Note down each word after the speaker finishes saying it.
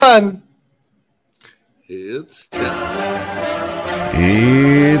time. It's time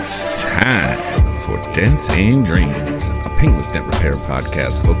for Dents and Dreams, a painless dent repair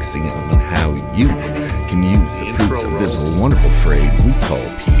podcast focusing on how you can use the fruits of this wonderful trade we call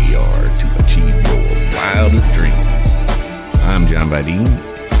PDR to achieve your wildest dreams. I'm John Vidine,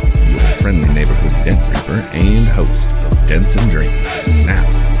 your friendly neighborhood dent reaper and host of Dents and Dreams. Now,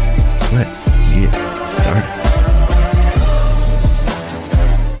 let's get started.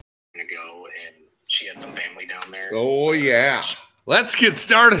 She has some family down there. Oh, yeah. Let's get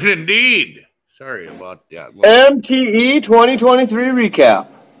started indeed. Sorry about that. MTE 2023 recap.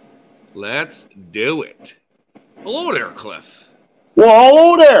 Let's do it. Hello there, Cliff. Well,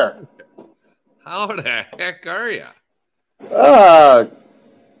 hello there. How the heck are you?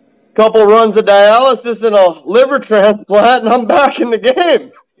 Couple runs of dialysis and a liver transplant, and I'm back in the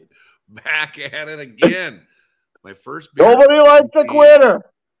game. Back at it again. My first beer. Nobody likes a quitter.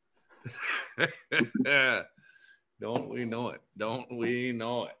 Don't we know it? Don't we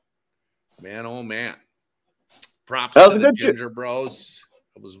know it? Man, oh man. Props that to was the good Ginger Bros.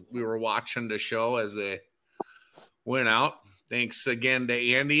 We were watching the show as they went out. Thanks again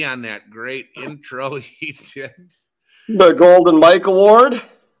to Andy on that great intro he did. The Golden Mike Award.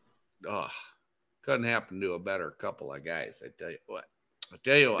 Oh, couldn't happen to a better couple of guys, I tell you what.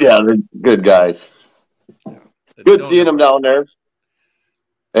 Yeah, they're good guys. Yeah. Good seeing them down there.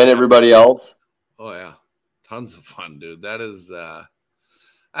 And everybody else. Oh, yeah. Tons of fun, dude. That's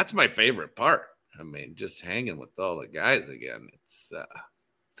my favorite part. I mean, just hanging with all the guys again. It's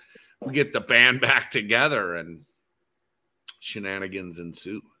we get the band back together and shenanigans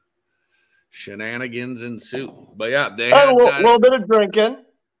ensue. But yeah, they had a little bit of drinking.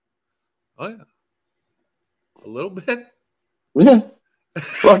 Oh, yeah. A little bit? Yeah.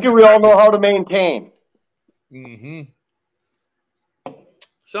 Lucky we all know how to maintain. Mm-hmm.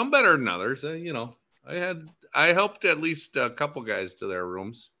 Some better than others. I helped at least a couple guys to their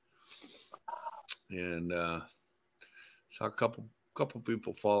rooms, and saw a couple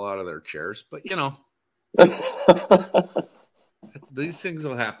people fall out of their chairs. But these things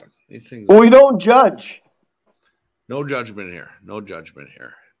will happen. We don't judge. No judgment here.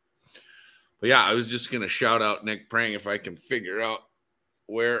 But yeah, I was just gonna shout out Nick Prang if I can figure out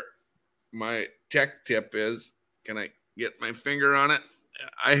where my tech tip is. Can I get my finger on it?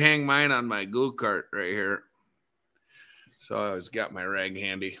 I hang mine on my glue cart right here. So I always got my rag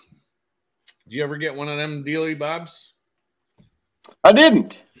handy. Did you ever get one of them dealy bobs? I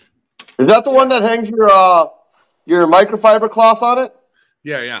didn't. Is that the one that hangs your microfiber cloth on it?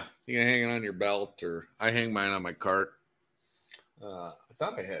 Yeah. You can hang it on your belt, or I hang mine on my cart. I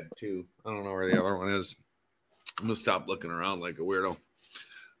thought I had two. I don't know where the other one is. I'm going to stop looking around like a weirdo.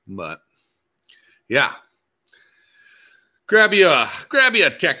 But, yeah. Grab you a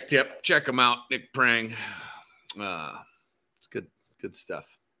tech tip. Check them out, Nick Prang. It's good stuff.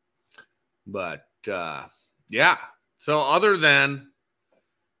 But yeah. So other than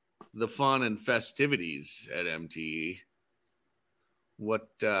the fun and festivities at MTE, what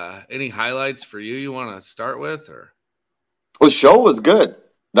any highlights for you want to start with? Or the show was good.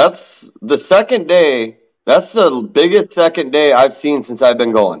 That's the second day. That's the biggest second day I've seen since I've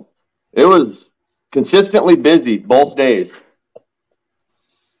been going. It was consistently busy both days.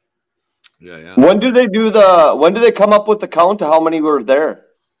 Yeah. When do they come up with the count to how many were there?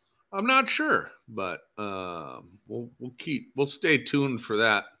 I'm not sure, but we'll stay tuned for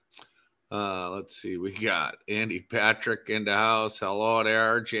that. Let's see. We got Andy Patrick in the house. Hello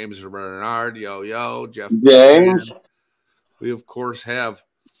there. James Bernard. Yo. Jeff James. We of course have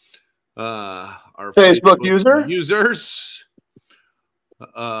our Facebook users.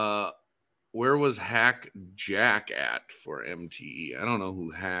 Where was Hack Jack at for MTE? I don't know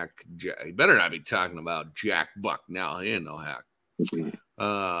who Hack Jack. He better not be talking about Jack Buck now. He ain't no hack.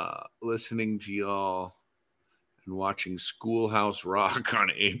 Listening to y'all and watching Schoolhouse Rock on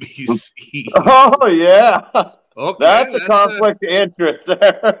ABC. Oh yeah, okay, that's a conflict of interest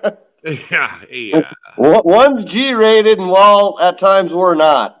there. Yeah. One's G-rated, and while at times we're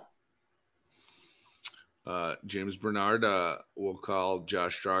not. James Bernard, we'll call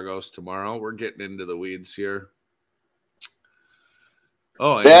Josh Dragos tomorrow. We're getting into the weeds here.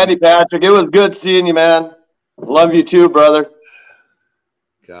 Oh, Andy Patrick, it was good seeing you, man. Love you too, brother.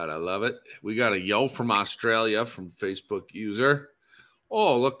 God, I love it. We got a yo from Australia from Facebook user.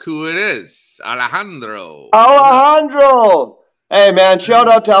 Oh, look who it is. Alejandro. Hey, man, shout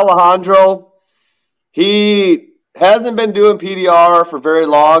out to Alejandro. He hasn't been doing PDR for very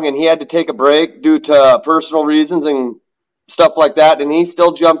long, and he had to take a break due to personal reasons and stuff like that, and he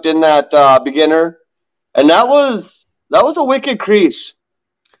still jumped in that beginner. And that was a wicked crease.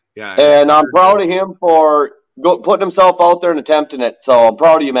 Yeah. And I'm proud of him for putting himself out there and attempting it. So I'm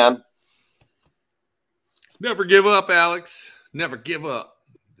proud of you, man. Never give up, Alex. Never give up.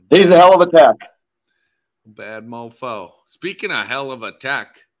 He's a hell of a tech. Bad mofo. Speaking of hell of a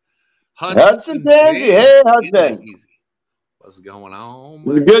tech, Hudson Tansey. Hey, Hudson. What's going on?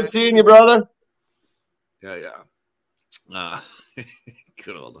 Good seeing you, brother. Yeah.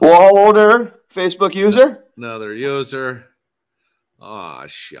 Good old. Well, older Facebook user. Another user. Oh,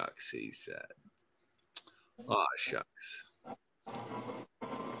 shucks, he said. Oh, shucks.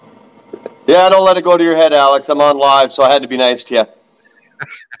 Yeah, don't let it go to your head, Alex. I'm on live, so I had to be nice to you.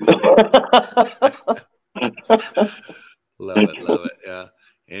 Love it. Yeah.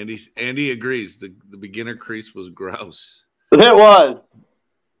 Andy agrees. The beginner crease was gross. It was.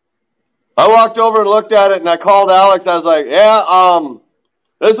 I walked over and looked at it, and I called Alex. I was like, "Yeah,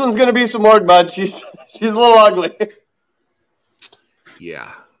 this one's gonna be some more mud. She's a little ugly."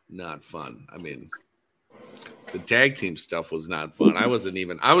 Yeah, not fun. I mean, the tag team stuff was not fun. I was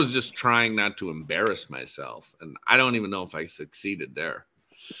just trying not to embarrass myself, and I don't even know if I succeeded there.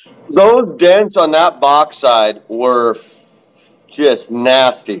 Those dents on that box side were just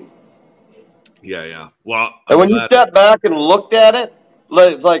nasty. Yeah. Well, and when you step back and looked at it,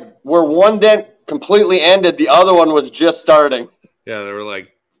 it's like where one dent completely ended, the other one was just starting. Yeah, they were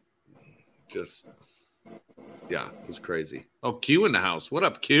like, it was crazy. Oh, Q in the house. What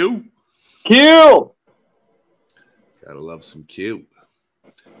up, Q? Q! Gotta love some Q.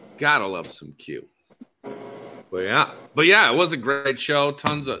 But yeah, it was a great show.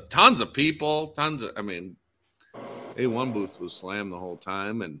 Tons of people. A1 booth was slammed the whole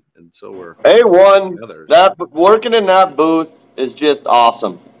time, and so were A1. That working in that booth is just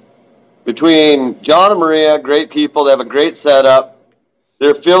awesome. Between John and Maria, great people. They have a great setup.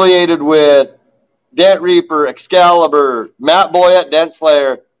 They're affiliated with Dent Reaper, Excalibur, Matt Boyette, Dent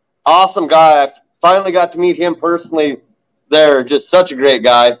Slayer. Awesome guy. I finally got to meet him personally there. Just such a great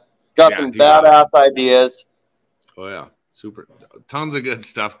guy. Got some badass ideas. Oh, yeah. Super. Tons of good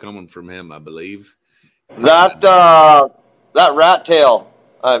stuff coming from him, I believe. That rat tail,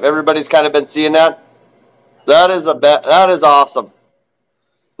 everybody's kind of been seeing that. That is awesome.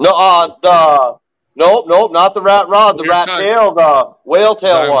 No, nope, not the rat rod, the rat tail, the whale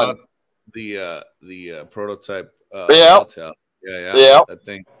tail one. The prototype. Yeah. Yeah.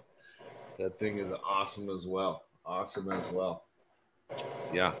 That thing is awesome as well.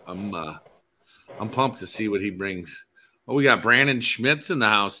 Yeah, I'm pumped to see what he brings. Oh, we got Brandon Schmitz in the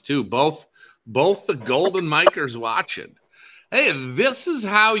house too. Both the Golden Mikers watching. Hey, this is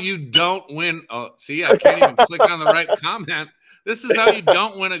how you don't win. Oh, see, I can't even click on the right comment. This is how you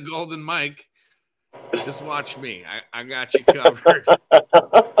don't win a Golden Mike. Just watch me. I got you covered.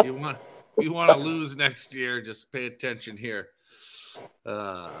 If you want to lose next year, just pay attention here.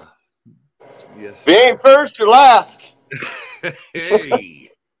 Yes. If you ain't first, you're last. Hey.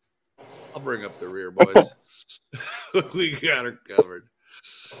 I'll bring up the rear, boys. We got her covered.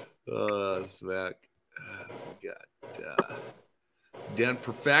 Smack. We got Dent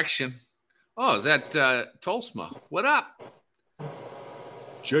Perfection. Oh, is that Tolsma? What up?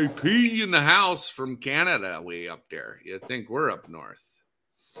 JP in the house from Canada, way up there. You think we're up north.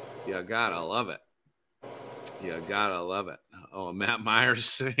 You gotta love it. Oh, Matt Myers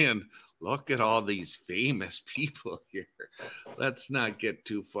saying, look at all these famous people here. Let's not get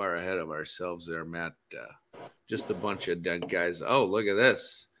too far ahead of ourselves there, Matt. Just a bunch of Dent guys. Oh, look at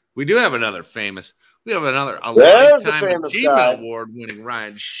this. We do have another famous. We have a Lifetime Achievement Award winning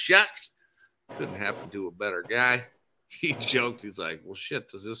Ryan Shutt. Couldn't happen to a better guy. He joked. He's like, well,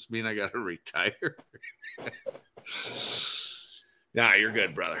 shit, does this mean I got to retire? Nah, you're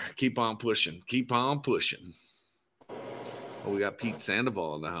good, brother. Keep on pushing. Oh, we got Pete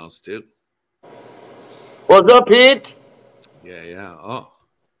Sandoval in the house, too. What's up, Pete? Yeah. Oh,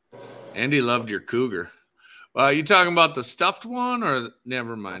 Andy loved your cougar. You talking about the stuffed one or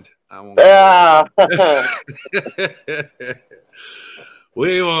never mind? I won't. Yeah.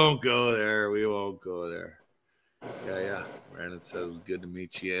 We won't go there. Yeah. Brandon said it was good to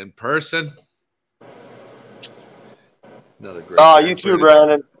meet you in person. Another great. Oh, you too,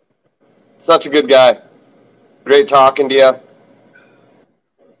 Brandon. Such a good guy. Great talking to you.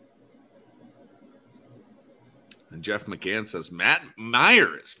 And Jeff McCann says Matt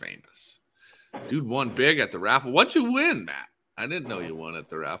Meyer is famous. Dude won big at the raffle. What'd you win, Matt? I didn't know you won at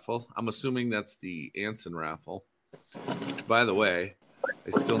the raffle. I'm assuming that's the Anson raffle. Which, by the way,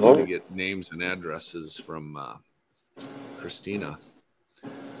 I still need to get names and addresses from Christina.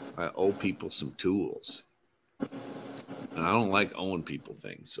 I owe people some tools. And I don't like owing people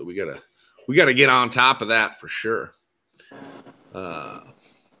things. So we gotta get on top of that for sure.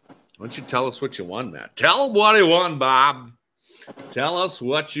 Why don't you tell us what you won, Matt? Tell them what you won, Bob. Tell us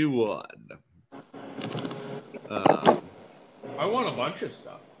what you won. I won a bunch of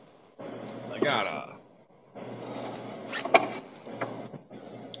stuff. I got a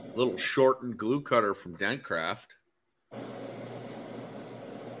little shortened glue cutter from Dentcraft.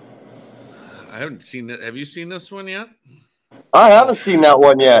 I haven't seen it. Have you seen this one yet? I haven't seen that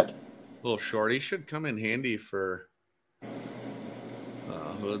one yet. Little shorty should come in handy for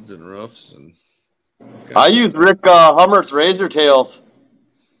hoods and roofs. And okay. I use Rick Hummer's razor tails.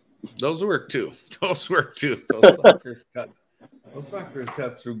 Those work too. Those fuckers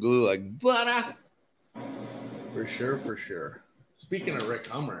cut through glue like butter. For sure. Speaking of Rick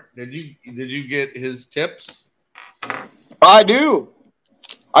Hummer, did you get his tips? I do.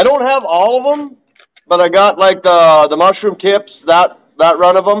 I don't have all of them, but I got like the mushroom tips, that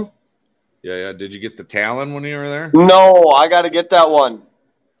run of them. Yeah. Did you get the Talon when you were there? No, I got to get that one.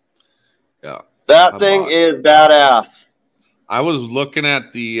 Yeah. That thing is badass. I was looking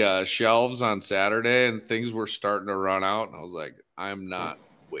at the shelves on Saturday, and things were starting to run out, and I was like, I'm not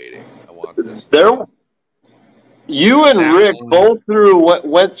waiting. I want this. You and Rick both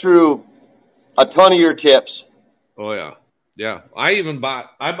went through a ton of your tips. Oh yeah. I had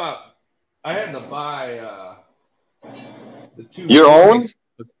to buy the two. Your own?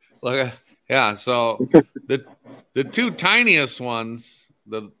 Yeah. So the two tiniest ones,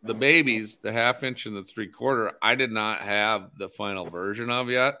 the babies, the 1/2 inch and the 3/4, I did not have the final version of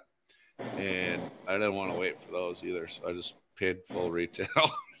yet, and I didn't want to wait for those either. So I just paid full retail.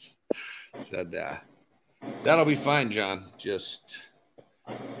 Said that'll be fine, John. Just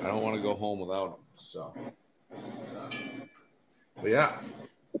I don't want to go home without them. So, but yeah.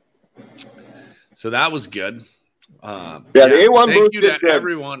 So that was good. The A1 thank you to good.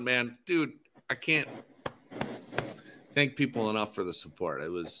 everyone, man. Dude, I can't thank people enough for the support. It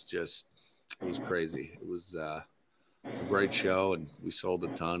was crazy. It was a great show, and we sold a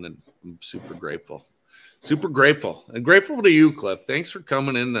ton, and I'm super grateful. Super grateful. And grateful to you, Cliff. Thanks for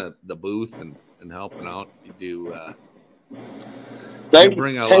coming in the booth and helping out. You do Thank you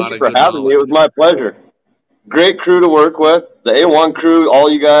for having me. It was my pleasure. Great crew to work with. The A1 crew,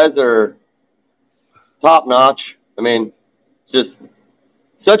 all you guys are top notch. I mean, just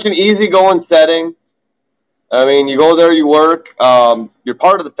such an easygoing setting. I mean, you go there, you work. You're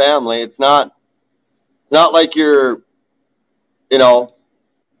part of the family. It's not like you're,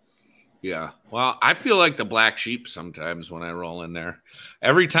 Yeah. Well, I feel like the black sheep sometimes when I roll in there.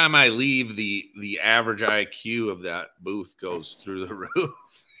 Every time I leave, the average IQ of that booth goes through the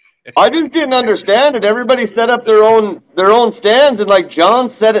roof. I just didn't understand it. Everybody set up their own stands, and like John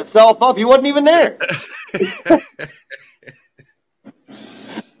set itself up. He wasn't even there.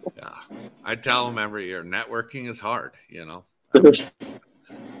 Yeah. I tell them every year, networking is hard,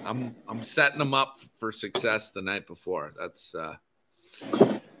 I'm setting them up for success the night before.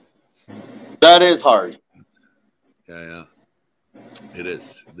 That is hard. Yeah. It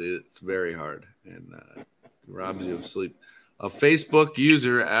is. It's very hard, and robs you of sleep. A Facebook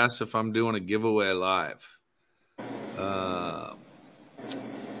user asks if I'm doing a giveaway live. Not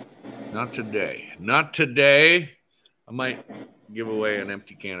today. I might give away an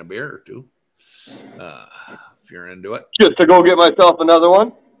empty can of beer or two, if you're into it. Just to go get myself another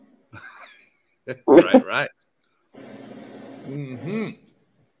one. Right. Mm-hmm.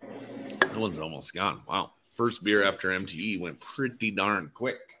 That one's almost gone. Wow. First beer after MTE went pretty darn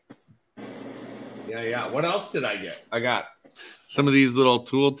quick. Yeah. What else did I get? I got some of these little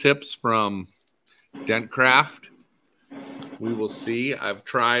tool tips from Dentcraft. We will see. I've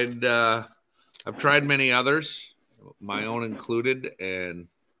tried many others, my own included, and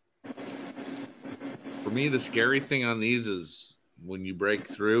for me, the scary thing on these is when you break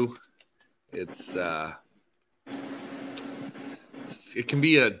through, it can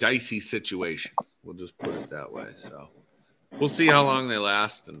be a dicey situation. We'll just put it that way. So we'll see how long they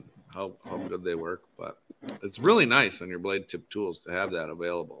last and how good they work. But it's really nice on your blade tip tools to have that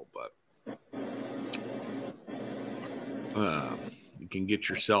available. But you can get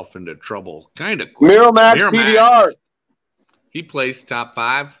yourself into trouble kind of quick. Miramax PDR. He placed top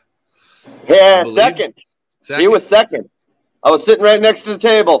 5. Yeah, second. He was second. I was sitting right next to the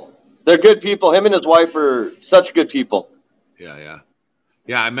table. They're good people. Him and his wife are such good people. Yeah,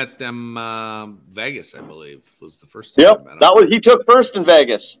 I met them Vegas, I believe, was the first time I met him. He took first in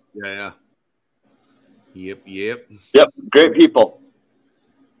Vegas. Yeah. Yep. Yep, great people.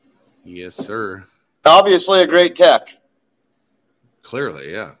 Yes, sir. Obviously a great tech.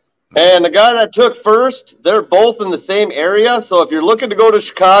 Clearly, yeah. And the guy that took first, they're both in the same area. So if you're looking to go to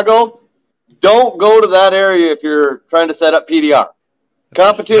Chicago, don't go to that area if you're trying to set up PDR.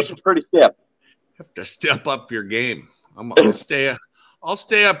 Competition's pretty stiff. Have to step up your game. I'll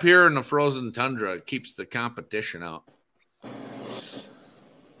stay up here in the frozen tundra. It keeps the competition out.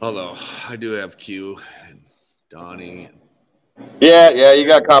 Although I do have Q and Donnie. Yeah, you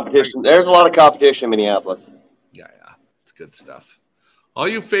got competition. There's a lot of competition in Minneapolis. Yeah, it's good stuff. All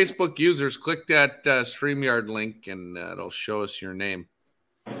you Facebook users, click that StreamYard link, and it'll show us your name.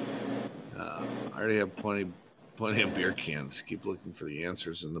 I already have plenty of beer cans. Keep looking for the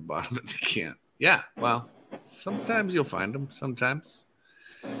answers in the bottom of the can. Yeah, well, sometimes you'll find them. Sometimes.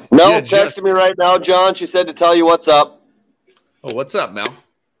 Mel's texting me right now, John. She said to tell you what's up. Oh, what's up, Mel?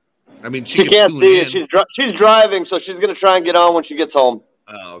 I mean, she can't see it. She's driving, so she's going to try and get on when she gets home.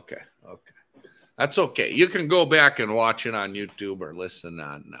 Oh, okay. That's okay. You can go back and watch it on YouTube or listen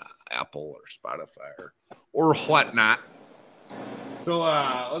on Apple or Spotify or whatnot. So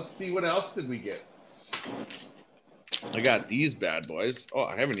let's see, what else did we get? I got these bad boys. Oh,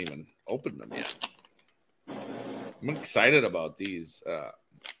 I haven't even opened them yet. I'm excited about these.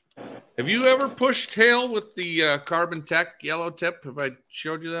 Have you ever pushed tail with the Carbon Tech yellow tip? Have I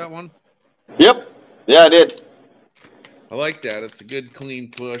showed you that one? Yep. Yeah, I did. I like that. It's a good,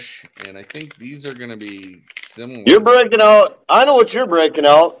 clean push, and I think these are going to be similar. You're breaking out. I know what you're breaking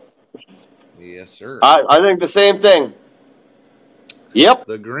out. Yes, sir. I think the same thing. Yep.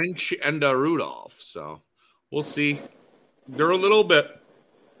 The Grinch and the Rudolph. So we'll see. They're a little bit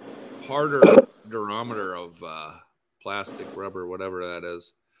harder durometer of plastic, rubber, whatever that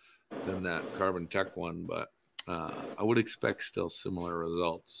is, than that Carbon Tech one, but I would expect still similar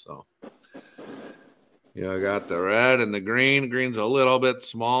results. So, I got the red and the green. Green's a little bit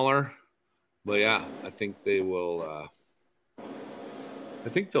smaller, but yeah, I think they will. I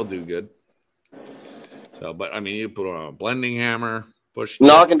think they'll do good. So, but I mean, you put on a blending hammer, push,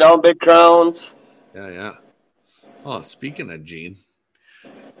 knocking down big crowns. Yeah. Oh, speaking of Gene,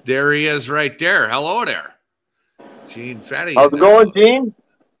 there he is, right there. Hello there, Gene Fatty. How's it going, Gene?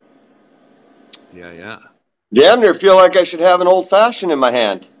 Yeah. Damn near feel like I should have an old fashioned in my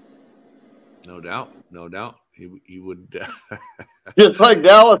hand. No doubt. He would. Just like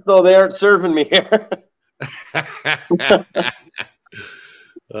Dallas, though, they aren't serving me here. I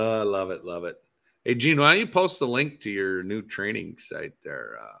love it. Hey, Gene, why don't you post the link to your new training site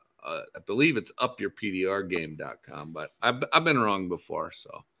there? I believe it's upyourpdrgame.com, but I've been wrong before,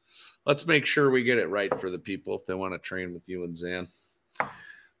 so let's make sure we get it right for the people if they want to train with you and Zan.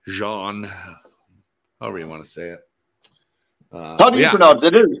 Jean, however you want to say it. How do you pronounce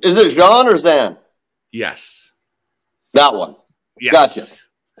it? Is it Jean or Zan? Yes. That one. Yes.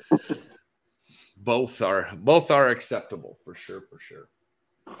 Gotcha. Both are acceptable for sure.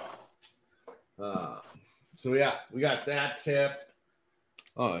 So yeah, we got that tip.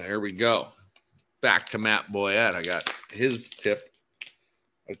 Oh, here we go. Back to Matt Boyette. I got his tip.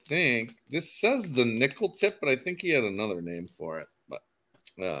 I think this says the nickel tip, but I think he had another name for it. But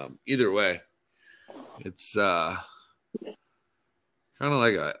either way, it's kind of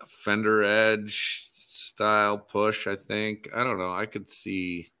like a fender edge style push, I think. I don't know. I could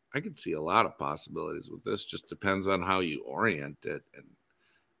see a lot of possibilities with this. Just depends on how you orient it and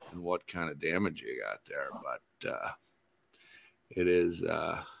what kind of damage you got there. But it is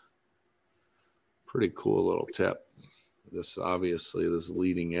pretty cool little tip. This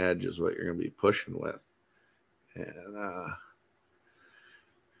leading edge is what you're going to be pushing with. And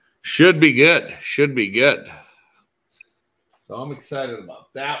should be good. So I'm excited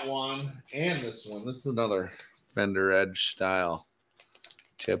about that one and this one. This is another fender edge style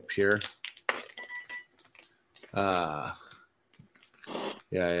tip here. Yeah.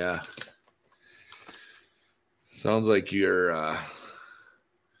 Sounds like you're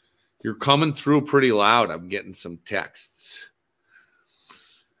coming through pretty loud. I'm getting some texts,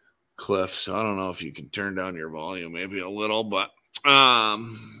 Cliff. So I don't know if you can turn down your volume maybe a little, but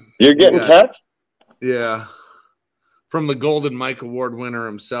you're getting texts? Yeah. From the Golden Mike Award winner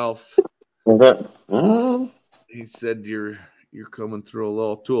himself. He said you're coming through a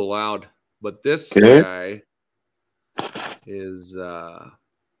little too loud. But this guy is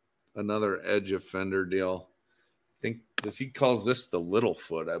another edge of fender deal. I think he calls this the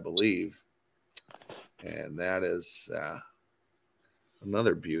Littlefoot, I believe. And that is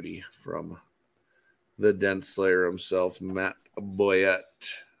another beauty from the Dent Slayer himself, Matt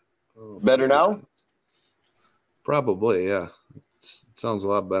Boyette. Better now? Probably, yeah. It sounds a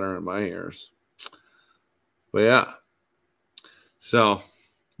lot better in my ears. But yeah. So,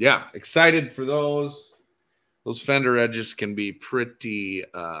 yeah, excited for those. Those fender edges can be pretty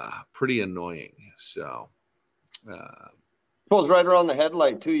annoying. So, suppose right around the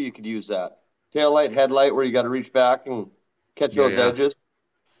headlight too, you could use that tail light, headlight, where you got to reach back and Catch those edges.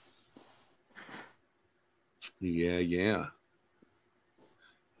 Yeah.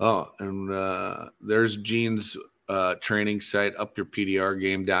 Oh, and there's Gene's training site,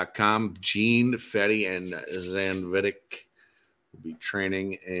 upyourpdrgame.com. Gene, Fetty, and Zanvidic will be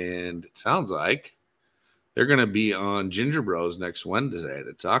training, and it sounds like they're going to be on Ginger Bros next Wednesday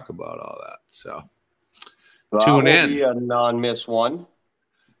to talk about all that. So tune in. Be a non-miss one.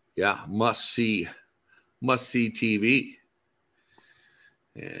 Yeah, must see TV.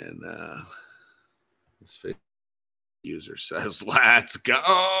 And this user says, let's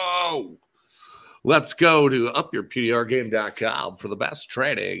go to upyourpdrgame.com for the best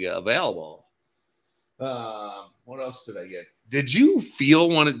trading available. What else did I get? Did you feel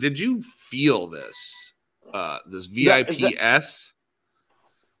this this VIPS?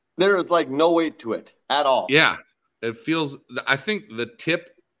 There is like no weight to it at all. Yeah, it feels, I think the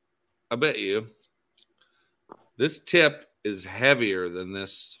tip, I bet you this tip is heavier than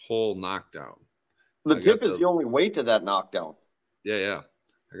this whole knockdown. The tip is the only weight to that knockdown. Yeah.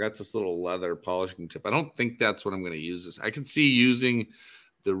 I got this little leather polishing tip. I don't think that's what I'm going to use this. I can see using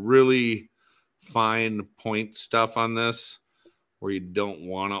the really fine point stuff on this where you don't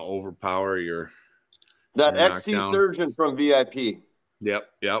want to overpower your XC Surgeon from VIP. Yep.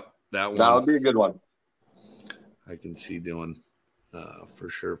 That one. That would be a good one. I can see doing for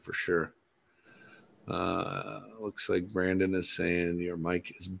sure. Looks like Brandon is saying your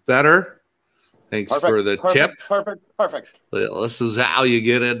mic is better. Thanks for the tip. Perfect. This is how you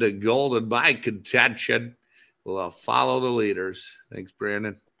get into golden bike contention. We'll follow the leaders. Thanks,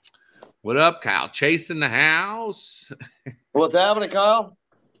 Brandon. What up, Kyle? Chasing the house. What's happening, Kyle?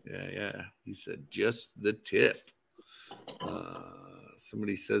 Yeah. He said just the tip.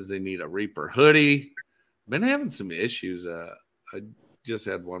 Somebody says they need a Reaper hoodie. Been having some issues. I just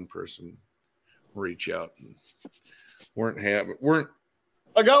had one person reach out and weren't.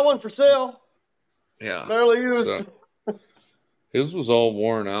 I got one for sale. Yeah, barely used. So, his was all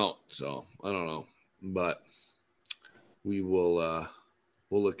worn out, so I don't know, but we will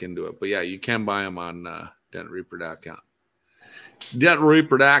we'll look into it. But yeah, you can buy them on DentReaper.com.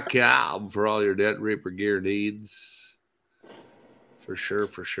 DentReaper.com for all your Dent Reaper gear needs. For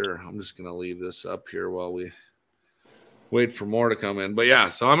sure. I'm just gonna leave this up here while we wait for more to come in. But yeah,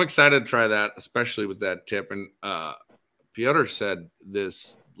 so I'm excited to try that, especially with that tip. And Piotr said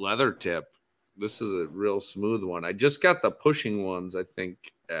this leather tip. This is a real smooth one. I just got the pushing ones, I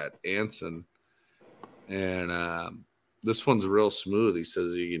think, at Anson. And this one's real smooth. He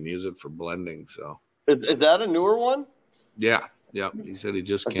says you can use it for blending. So Is that a newer one? Yeah. He said he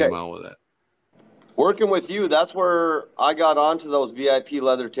just came out with it. Working with you, that's where I got onto those VIP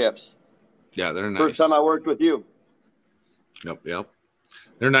leather tips. Yeah, they're nice. First time I worked with you. Yep.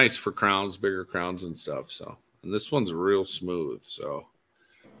 They're nice for crowns, bigger crowns and stuff. So, and this one's real smooth. So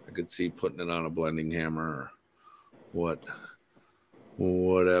I could see putting it on a blending hammer or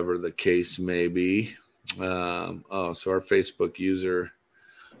whatever the case may be. So our Facebook user,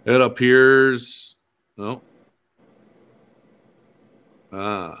 it appears. Oh.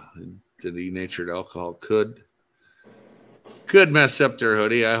 The denatured alcohol could mess up their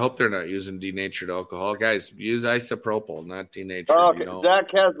hoodie. I hope they're not using denatured alcohol. Guys, use isopropyl, not denatured. Oh, okay. Zach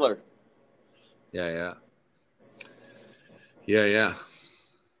Kessler. Yeah.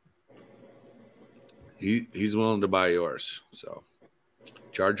 He's willing to buy yours, so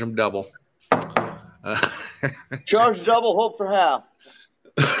charge him double. Charge double, hope for half.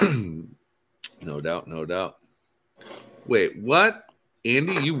 No doubt. Wait, what?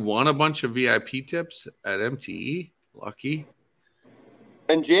 Andy, you won a bunch of VIP tips at MTE? Lucky.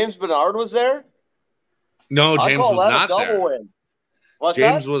 And James Bernard was there? No, James was not there. Win. What's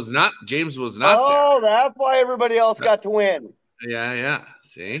James that? was not there. Oh, that's why everybody else got to win. Yeah.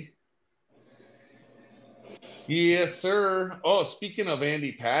 See? Yes, sir. Oh, speaking of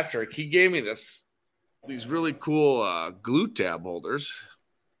Andy Patrick, he gave me these really cool glue tab holders.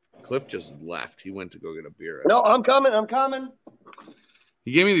 Cliff just left. He went to go get a beer. No, I'm coming.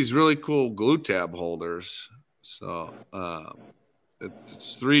 He gave me these really cool glue tab holders. So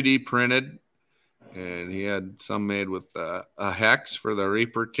it's 3D printed, and he had some made with a hex for the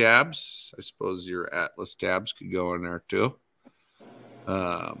Reaper tabs. I suppose your Atlas tabs could go in there too.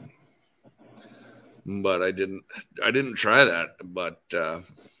 But I didn't try that. But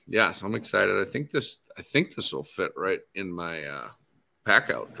yeah, so I'm excited. I think this will fit right in my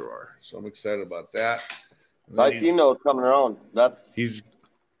pack out drawer. So I'm excited about that. I've seen those coming around. He's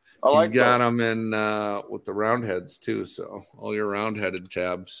got them in with the round heads too. So all your round headed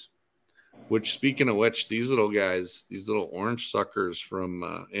tabs. Which, speaking of which, these little guys, these little orange suckers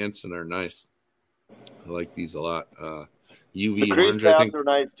from Anson are nice. I like these a lot. UV The crease orange, I tabs think. are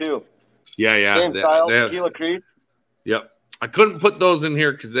nice too. Yeah. Same style, They have, tequila crease. yep. I couldn't put those in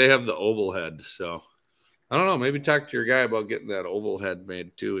here because they have the oval head. So I don't know. Maybe talk to your guy about getting that oval head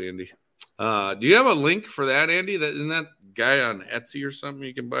made too, Andy. Do you have a link for that, Andy? Isn't that guy on Etsy or something?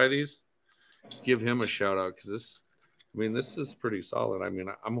 You can buy these. Give him a shout out because this is pretty solid. I mean,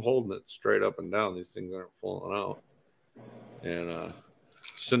 I'm holding it straight up and down. These things aren't falling out, and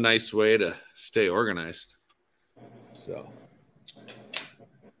it's a nice way to stay organized. So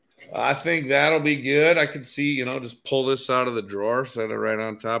I think that'll be good. I could see, just pull this out of the drawer, set it right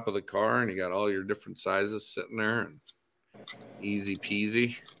on top of the car, and you got all your different sizes sitting there, and easy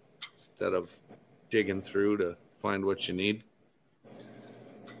peasy instead of digging through to find what you need.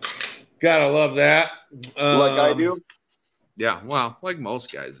 Gotta love that. Like I do. Yeah, well, like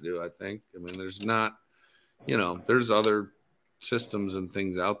most guys do, I think. I mean, there's not, there's other systems and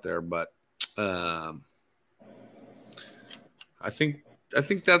things out there, but I think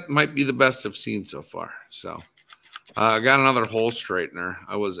that might be the best I've seen so far. So I got another hole straightener.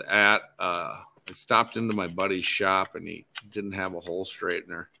 I stopped into my buddy's shop and he didn't have a hole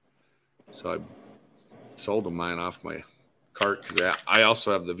straightener. So I sold him mine off my cart because I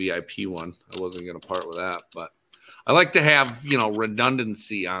also have the VIP one. I wasn't going to part with that, but I like to have,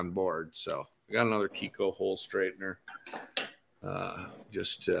 redundancy on board. So I got another Kiko hole straightener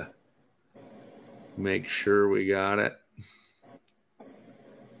just to make sure we got it.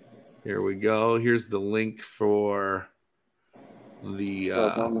 Here we go. Here's the link for the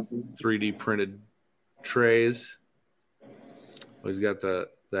 3D printed trays. He's got the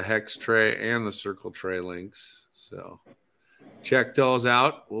hex tray and the circle tray links. So check those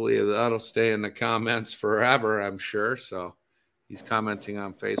out. That'll stay in the comments forever, I'm sure. So he's commenting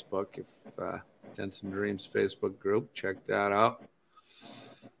on Facebook. If Denson Dreams Facebook group, check that out.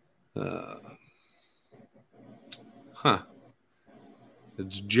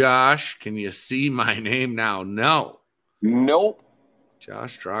 It's Josh. Can you see my name now? No. Nope.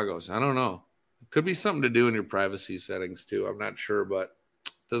 Josh Dragos. I don't know. It could be something to do in your privacy settings too. I'm not sure, but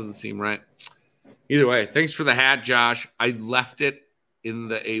it doesn't seem right. Either way, thanks for the hat, Josh. I left it in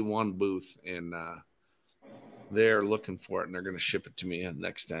the A1 booth, and they're looking for it, and they're going to ship it to me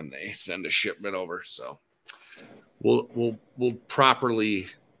next time they send a shipment over. So we'll properly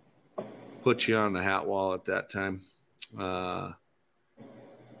put you on the hat wall at that time.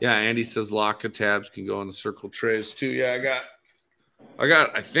 Yeah, Andy says Laka tabs can go on the circle trays too. Yeah, I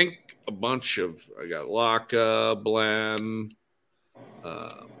got I think a bunch of I got Laka, Blend,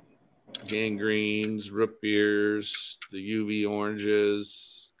 Gangreens, root beers, the UV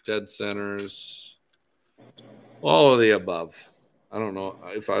oranges, dead centers, all of the above. I don't know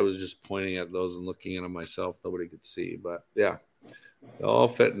if I was just pointing at those and looking at them myself, nobody could see, but yeah, they all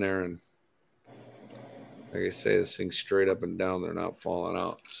fit in there. And like I say, this thing's straight up and down. They're not falling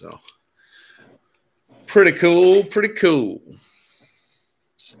out. So pretty cool.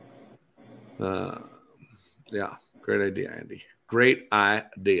 Yeah, great idea, Andy. Great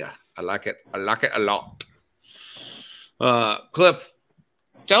idea. I like it a lot. Cliff,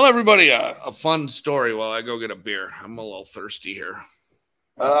 tell everybody a fun story while I go get a beer. I'm a little thirsty here.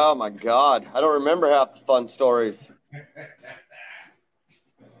 Oh my God. I don't remember half the fun stories.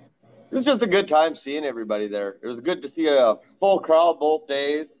 It was just a good time seeing everybody there. It was good to see a full crowd both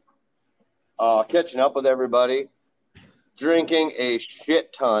days, catching up with everybody, drinking a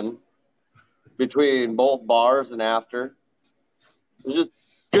shit ton between both bars and after. It was just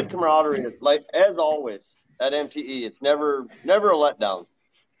good camaraderie. Like, as always, at MTE, it's never a letdown.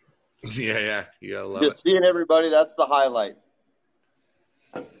 Yeah, you gotta love just seeing everybody, that's the highlight.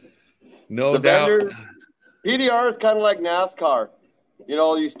 No doubt. Vendors, PDR is kind of like NASCAR.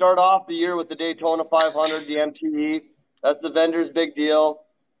 You start off the year with the Daytona 500, the MTE. That's the vendors' big deal.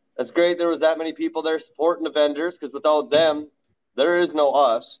 That's great there was that many people there supporting the vendors, because without them, there is no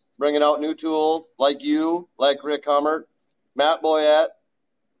us. Bringing out new tools like you, like Rick Hummert, Matt Boyette,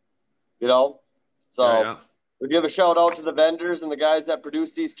 So yeah. we give a shout out to the vendors and the guys that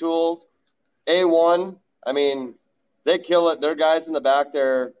produce these tools. A1, I mean, they kill it. Their guys in the back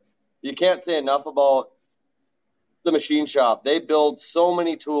there, you can't say enough about the machine shop. They build so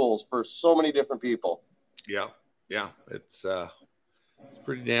many tools for so many different people. Yeah. It's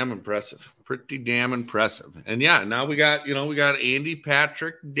pretty damn impressive. And yeah, now we got Andy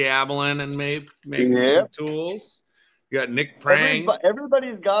Patrick dabbling and making some tools. You got Nick Prang.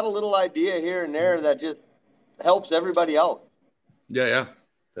 Everybody's got a little idea here and there that just helps everybody out. Yeah.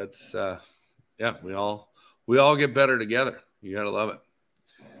 That's we all get better together. You gotta love it.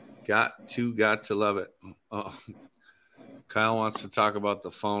 Got to love it. Oh. Kyle wants to talk about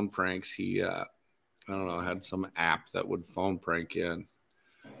the phone pranks. He I don't know, had some app that would phone prank you and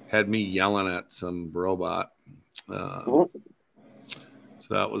had me yelling at some robot. So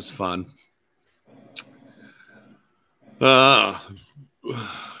that was fun.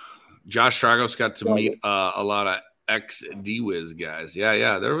 Josh Tragos got to meet a lot of ex-D-Wiz guys.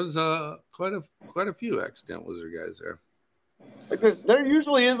 Yeah. There was quite a few ex-Dent Wizard guys there. Because there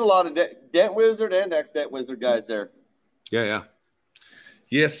usually is a lot of Dent Wizard and ex-Dent Wizard guys there. Yeah.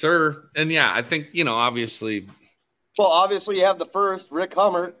 Yes, sir. And yeah, I think, obviously. Well, obviously you have the first, Rick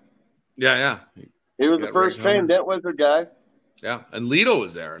Hummer. Yeah. He was the first trained Dent Wizard guy. Yeah, and Lito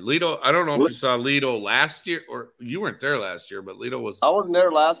was there. Lito, I don't know if you saw Lito last year, or you weren't there last year, but Lito was. I wasn't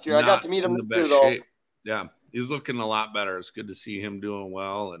there last year. I got to meet him this year, though. Shape. Yeah, he's looking a lot better. It's good to see him doing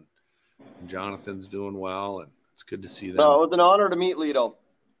well, and Jonathan's doing well, and it's good to see them. No, it was an honor to meet Lito.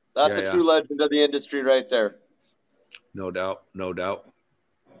 That's a true legend of the industry right there. No doubt.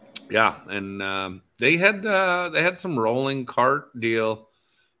 Yeah, and they had some rolling cart deal.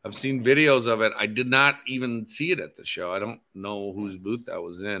 I've seen videos of it. I did not even see it at the show. I don't know whose booth that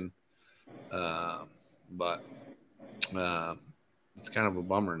was in, but it's kind of a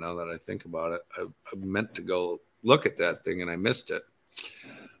bummer now that I think about it. I meant to go look at that thing and I missed it.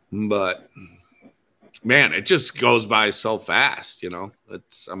 But man, it just goes by so fast.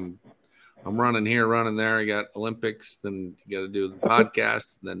 I'm running here, running there. I got Olympics, then you got to do the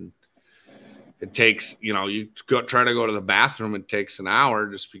podcast, then. It takes, you try to go to the bathroom. It takes an hour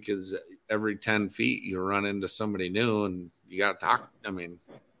just because every 10 feet you run into somebody new and you got to talk. I mean,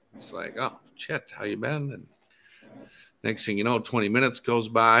 it's like, oh, shit, how you been? And next thing you know, 20 minutes goes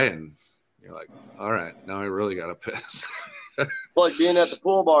by and you're like, all right, now I really got to piss. It's like being at the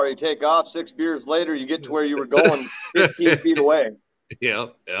pool bar. You take off 6 beers later, you get to where you were going 15 feet away.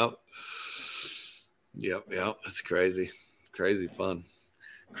 Yep. It's crazy. Crazy fun.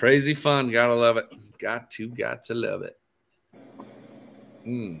 Crazy fun. Gotta love it. Got to love it.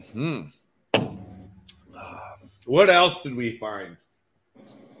 What else did we find?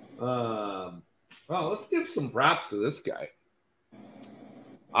 Well, let's give some props to this guy.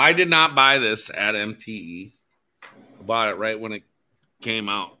 I did not buy this at MTE. I bought it right when it came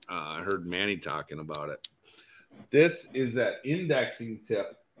out. I heard Manny talking about it. This is that indexing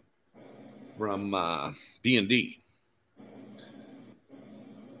tip from B&D.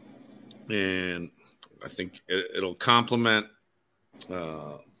 And I think it'll complement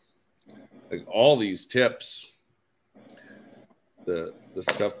like all these tips. The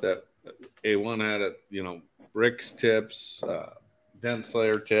stuff that A1 had at, Rick's tips, Dent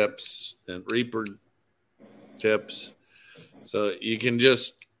Slayer tips, and Reaper tips. So you can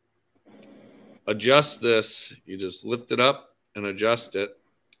just adjust this. You just lift it up and adjust it.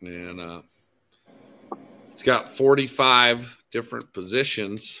 And it's got 45 different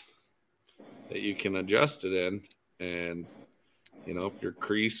positions that you can adjust it in. And, if your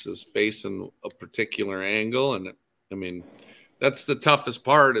crease is facing a particular angle, and that's the toughest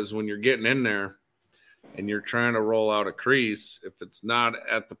part is when you're getting in there and you're trying to roll out a crease. If it's not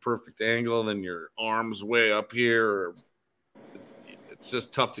at the perfect angle, then your arm's way up here. It's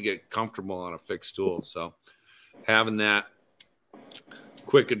just tough to get comfortable on a fixed tool. So having that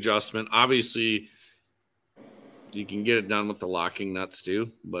quick adjustment, obviously you can get it done with the locking nuts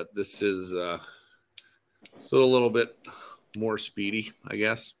too, but this is still a little bit more speedy, I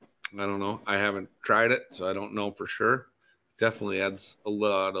guess. I don't know. I haven't tried it, so I don't know for sure. Definitely adds a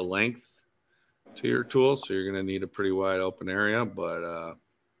lot of length to your tool, so you're going to need a pretty wide open area, but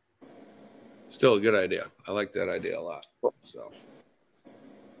still a good idea. I like that idea a lot. So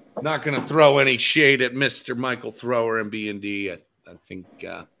not going to throw any shade at Mr. Michael Thrower and B&D. I think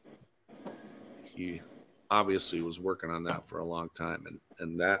he obviously was working on that for a long time,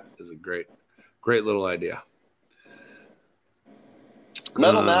 and that is a great little idea.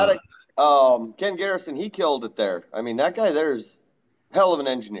 Metalmatic, Ken Garrison, he killed it there. That guy there's hell of an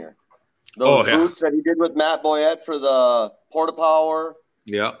engineer. Those boots that he did with Matt Boyette for the Porta Power.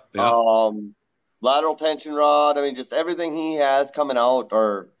 Yeah. Lateral tension rod. Just everything he has coming out.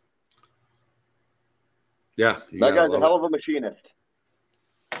 Yeah. That guy's a hell of a machinist.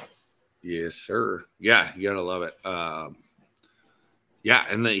 Yes, sir. Yeah, you gotta love it.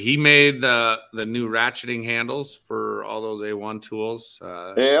 And he made the new ratcheting handles for all those A1 tools.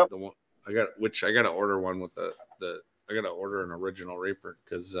 I got to order one with I got to order an original Reaper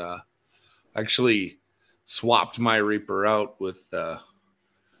because I actually swapped my Reaper out with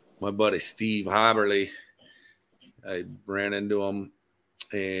my buddy Steve Haberly. I ran into him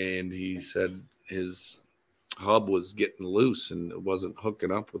and he said his hub was getting loose and it wasn't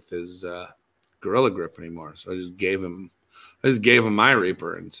hooking up with his Gorilla Grip anymore. So I just gave him my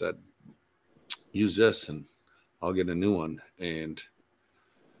Reaper and said, use this and I'll get a new one. And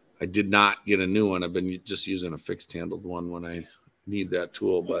I did not get a new one. I've been just using a fixed handled one when I need that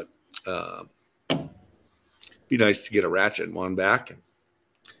tool, but be nice to get a ratchet one back, and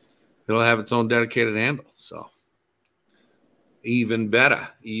it'll have its own dedicated handle. So even better.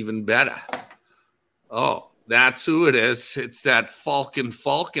 Oh, that's who it is. It's that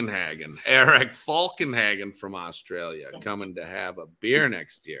Falkenhagen, Eric Falkenhagen from Australia, coming to have a beer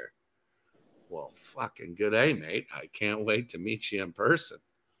next year. Well, fucking good day, mate. I can't wait to meet you in person.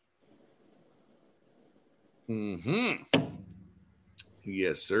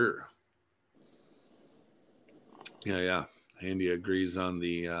 Yes, sir. Yeah. Andy agrees on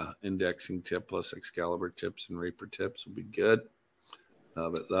the indexing tip plus Excalibur tips and Reaper tips will be good.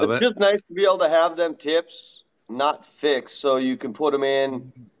 Love it. It's just nice to be able to have them tips not fixed, so you can put them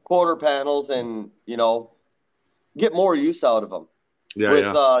in quarter panels and, get more use out of them. Yeah,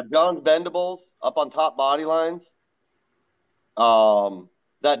 with John's Bendables up on top body lines,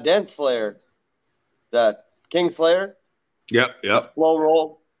 that Dent Slayer, that King Slayer, Yep. that slow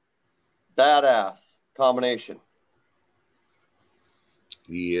roll, badass combination.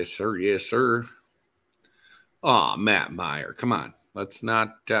 Yes, sir. Oh, Matt Meyer, come on. Let's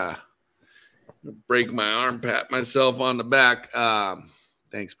not break my arm, pat myself on the back.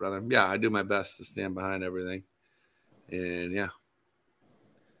 Thanks, brother. Yeah, I do my best to stand behind everything. And, yeah.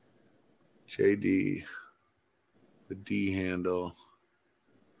 JD, the D handle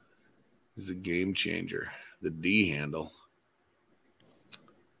is a game changer. The D handle.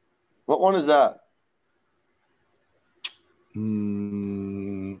 What one is that? I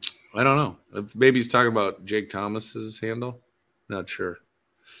don't know. Maybe he's talking about Jake Thomas's handle. Not sure.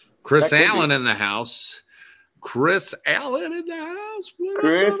 Chris Allen in the house. Chris Allen in the house.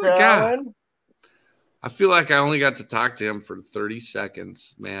 Chris Allen. I feel like I only got to talk to him for 30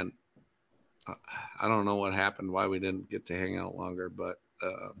 seconds. Man, I don't know what happened, why we didn't get to hang out longer, but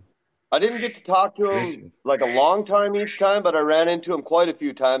I didn't get to talk to him like a long time each time, but I ran into him quite a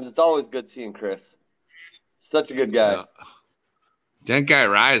few times. It's always good seeing Chris. Such a good guy. Yeah. That guy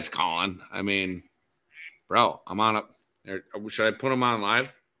Rye is calling. I mean, bro, I'm on a. Should I put him on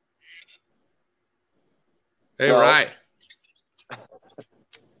live? Hey, no.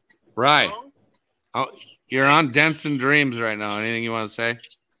 Rye. Oh, you're on Denson Dreams right now. Anything you want to say? I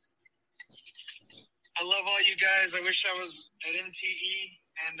love all you guys. I wish I was at MTE,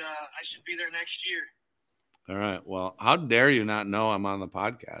 and I should be there next year. All right. Well, how dare you not know I'm on the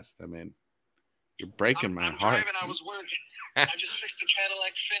podcast? I mean, you're breaking my heart. I'm driving. I was working. I just fixed the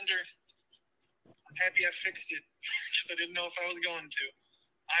Cadillac fender. I'm happy I fixed it because I didn't know if I was going to.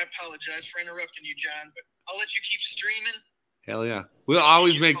 I apologize for interrupting you, John, but I'll let you keep streaming. Hell yeah. We'll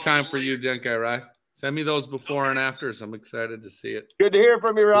always make time for you, Denkai Rye. Send me those before and afters. I'm excited to see it. Good to hear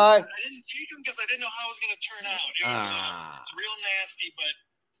from you, Rye. I didn't take them because I didn't know how it was going to turn out. It was real nasty, but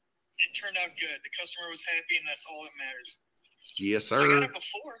it turned out good. The customer was happy, and that's all that matters. Yes, sir. I got it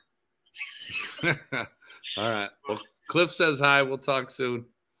before. All right. Well, Cliff says hi. We'll talk soon.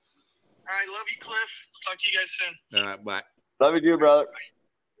 All right. Love you, Cliff. Talk to you guys soon. All right. Bye. Love you too, brother.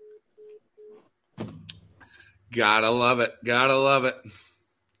 Gotta love it.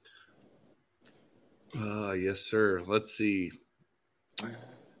 Yes, sir. Let's see. Do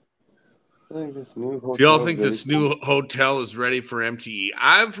y'all think this new hotel is ready for MTE?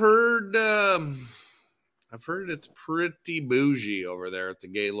 I've heard it's pretty bougie over there at the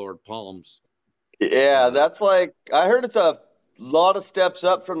Gaylord Palms. Yeah, that's like, I heard it's a lot of steps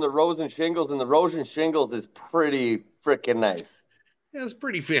up from the Rosen Shingles, and the Rosen Shingles is pretty freaking nice. Yeah, it's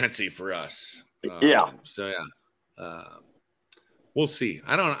pretty fancy for us. So yeah. We'll see.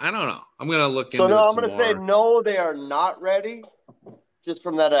 I don't know. I'm gonna look into it. So no, I'm gonna say no, they are not ready, just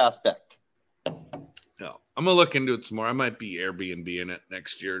from that aspect. No, I'm gonna look into it some more. I might be Airbnb in it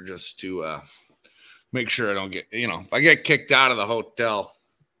next year just to make sure I don't get, if I get kicked out of the hotel,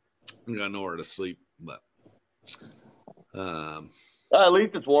 I'm gonna know where to sleep. But at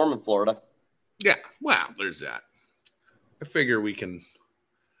least it's warm in Florida. Yeah, well, there's that. I figure we can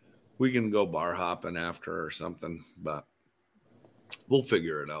go bar hopping after or something, but we'll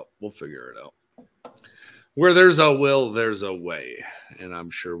figure it out. Where there's a will, there's a way, and I'm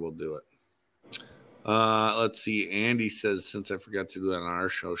sure we'll do it. Let's see. Andy says, since I forgot to do that on our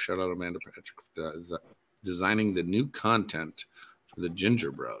show, shout out Amanda Patrick for designing the new content for the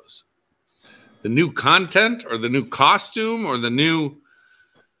Ginger Bros. The new content or the new costume or the new,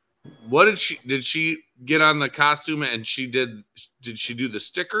 what did she get on the costume and did she do the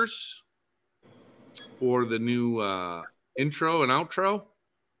stickers or the new intro and outro?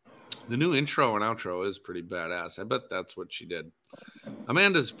 The new intro and outro is pretty badass. I bet that's what she did.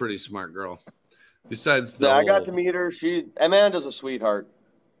 Amanda's a pretty smart girl. Besides the Yeah, I whole, got to meet her. Amanda's a sweetheart.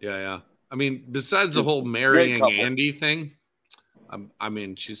 yeah. I mean, besides the Just whole great marrying couple. Andy thing, I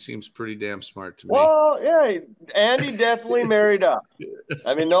mean, she seems pretty damn smart to me. Well, yeah, Andy definitely married up.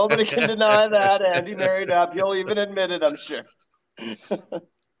 I mean, nobody can deny that. Andy married up. He'll even admit it, I'm sure.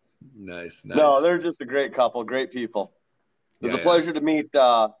 Nice. No, they're just a great couple, great people. It was Yeah, a pleasure to meet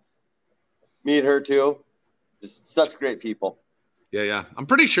her too. Just such great people. Yeah. I'm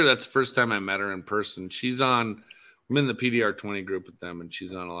pretty sure that's the first time I met her in person. I'm in the PDR 20 group with them, and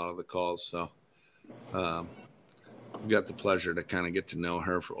she's on a lot of the calls. So I've got the pleasure to kind of get to know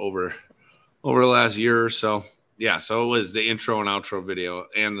her for over the last year or so. Yeah, so it was the intro and outro video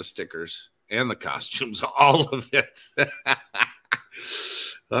and the stickers and the costumes, all of it.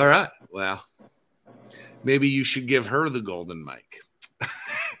 All right. Well, maybe you should give her the golden mic.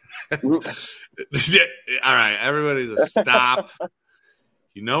 All right, everybody just stop.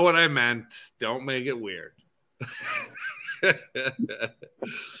 You know what I meant. Don't make it weird.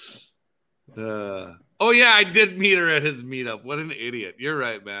 Oh, yeah, I did meet her at his meetup. What an idiot. You're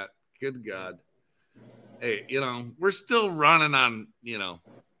right, Matt. Good God. Hey, we're still running on,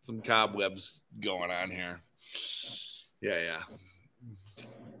 some cobwebs going on here. Yeah.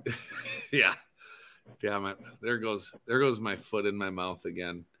 Yeah. Damn it. There goes my foot in my mouth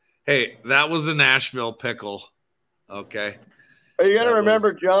again. Hey, that was a Nashville pickle. Okay. You got to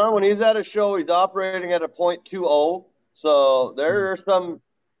remember, John, when he's at a show, he's operating at a 0.20. So there's some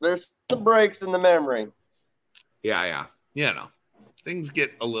breaks in the memory. Yeah. Things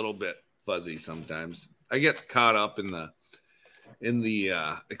get a little bit fuzzy sometimes. I get caught up in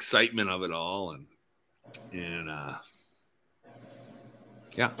the excitement of it all, and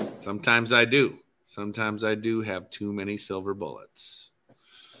yeah, sometimes I do. Sometimes I do have too many silver bullets.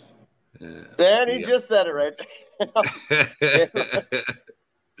 And he just said it right.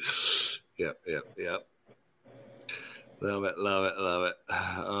 Yep. Love it.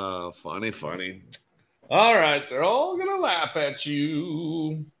 Oh, funny. All right, they're all gonna laugh at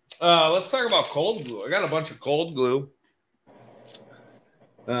you. Let's talk about cold glue. I got a bunch of cold glue.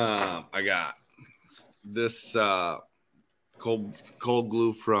 I got this cold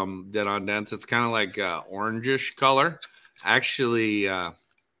glue from Dead on Dents. It's kind of like orangish color. Actually, I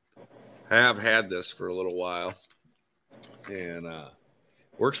have had this for a little while, and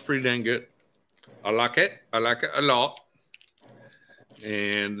works pretty dang good. I like it a lot.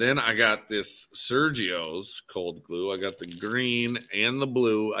 And then I got this Sergio's cold glue. I got the green and the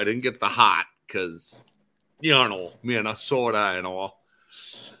blue. I didn't get the hot because, Minnesota and all.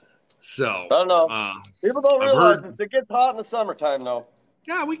 So I don't know. People don't realize it gets hot in the summertime, though.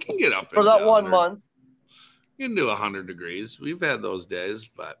 Yeah, we can get up for that 1 month. You can do 100 degrees. We've had those days,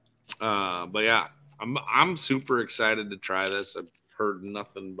 but yeah, I'm super excited to try this. I've heard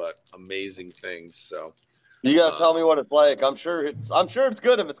nothing but amazing things. So you got to tell me what it's like. I'm sure it's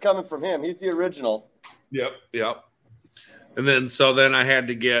good if it's coming from him. He's the original. Yep. And then I had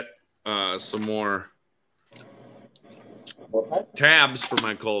to get some more tabs for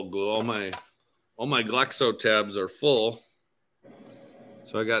my cold glue. All my Glexo tabs are full.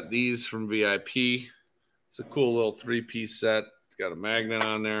 So I got these from VIP. It's a cool little 3-piece set. It's got a magnet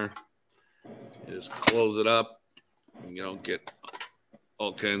on there. You just close it up, and you don't get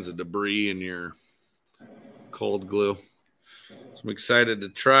all kinds of debris in your cold glue. So I'm excited to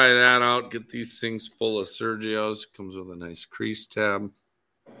try that out. Get these things full of Sergio's. Comes with a nice crease tab.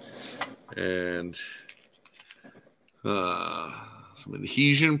 And some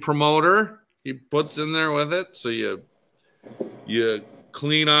adhesion promoter he puts in there with it. So you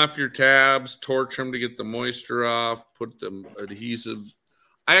clean off your tabs, torch them to get the moisture off, put the adhesive.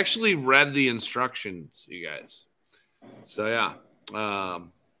 I actually read the instructions, you guys. So yeah,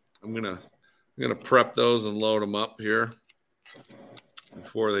 I'm gonna prep those and load them up here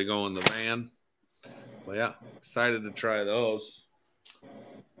before they go in the van. But yeah, excited to try those.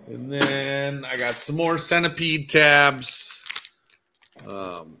 And then I got some more Centipede tabs.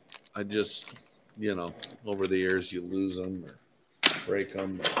 I just, over the years you lose them or break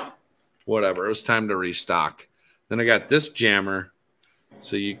them or whatever. It was time to restock. Then I got this jammer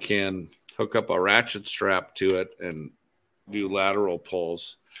so you can hook up a ratchet strap to it and do lateral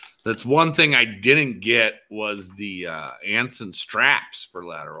pulls. That's one thing I didn't get was the Anson straps for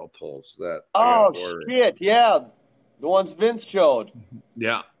lateral pulls. Shit, yeah. The ones Vince showed.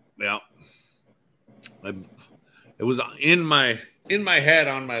 Yeah. It was in my head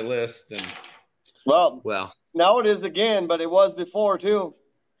on my list, and well, now it is again, but it was before too.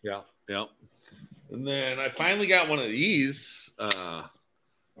 Yeah. And then I finally got one of these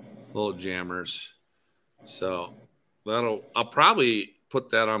little jammers. So I'll probably put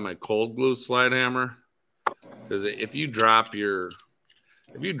that on my cold glue slide hammer, because if you drop your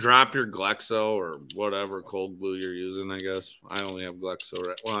Glexo or whatever cold glue you're using, I guess I only have Glexo.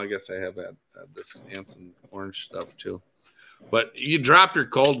 Right? Well, I guess I have had this Anson orange stuff too. But you drop your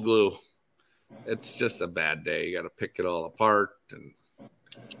cold glue, it's just a bad day. You got to pick it all apart, and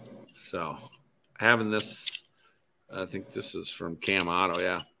so having this, I think this is from Cam Auto.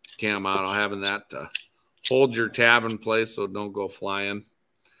 Yeah, Cam Auto, having that to hold your tab in place so it don't go flying.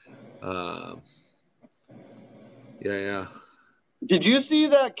 Yeah. Did you see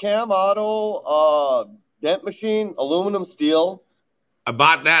that Cam Auto dent machine, aluminum steel? I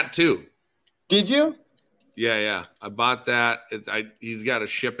bought that too. Did you? Yeah. I bought that. He's got to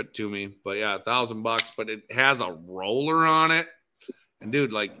ship it to me, but yeah, $1,000. But it has a roller on it, and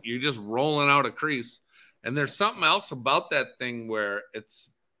dude, like you're just rolling out a crease. And there's something else about that thing where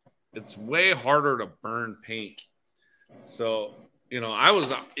it's way harder to burn paint. So I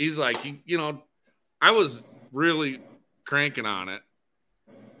was really cranking on it,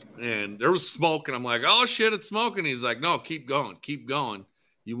 and there was smoke, and I'm like, oh shit, it's smoking. He's like, no, keep going,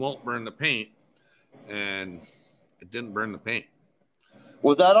 you won't burn the paint. And it didn't burn the paint.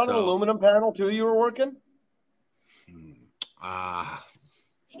 Was that on an aluminum panel too you were working? I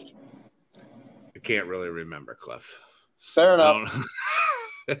can't really remember, Cliff. Fair enough.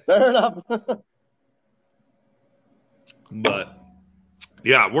 Fair enough. But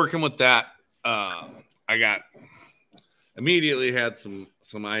yeah, working with that, I got immediately had some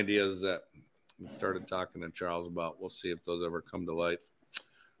ideas that I started talking to Charles about. We'll see if those ever come to life.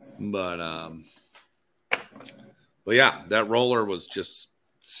 But yeah, that roller was just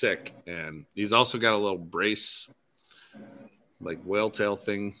sick, and he's also got a little brace, like whale tail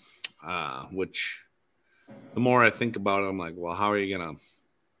thing, which the more I think about it, I'm like, well, how are you gonna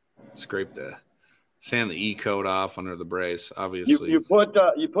sand the E-coat off under the brace? Obviously, you put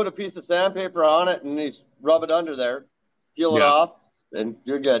a piece of sandpaper on it and you rub it under there, peel it off, and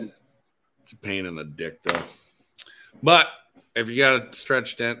you're good. It's a pain in the dick, though. But if you got a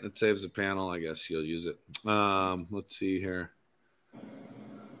stretch dent that saves the panel, I guess you'll use it. Let's see here.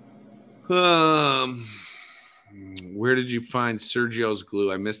 Where did you find Sergio's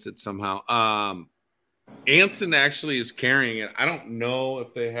glue? I missed it somehow. Anson actually is carrying it. I don't know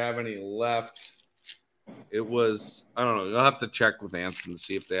if they have any left. I don't know. You'll have to check with Anson to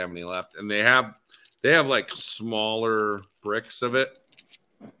see if they have any left. And they have like smaller bricks of it.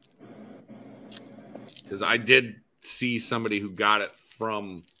 Because I did see somebody who got it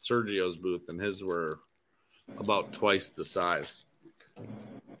from Sergio's booth, and his were about twice the size.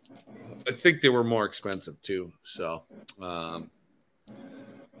 I think they were more expensive too. So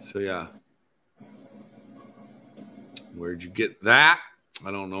yeah. Where'd you get that?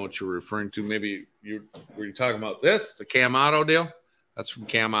 I don't know what you're referring to. Maybe were you talking about this, the Cam Auto deal? That's from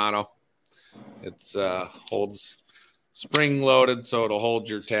Cam Auto. It's holds spring loaded, so it'll hold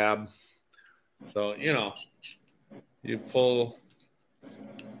your tab. So you pull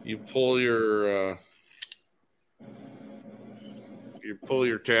your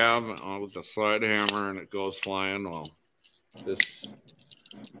tab with the slide hammer, and it goes flying. Well, this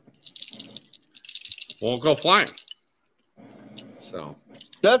won't go flying. So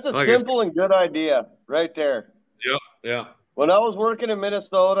that's a simple and good idea right there. Yeah. When I was working in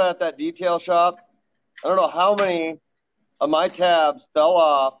Minnesota at that detail shop, I don't know how many of my tabs fell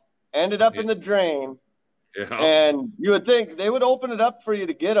off, ended up in the drain. Yeah. And you would think they would open it up for you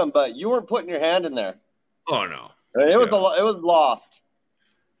to get them, but you weren't putting your hand in there. Oh no. It was lost.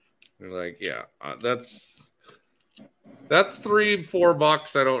 They're like, yeah, that's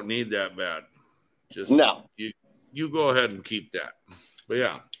 $3-4. I don't need that bad. Just no. You go ahead and keep that. But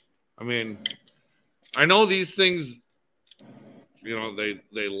yeah, I mean, I know these things, they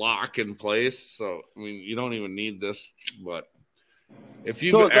lock in place. So I mean, you don't even need this. But if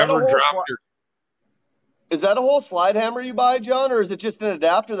you've ever dropped your, is that a whole slide hammer you buy, John, or is it just an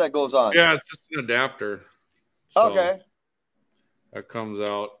adapter that goes on? Yeah, it's just an adapter. So okay. That comes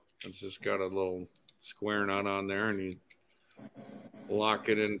out. It's just got a little square nut on there, and you lock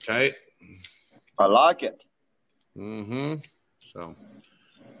it in tight. I like it. Mm-hmm. So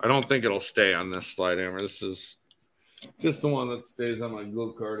I don't think it'll stay on this slide hammer. This is just the one that stays on my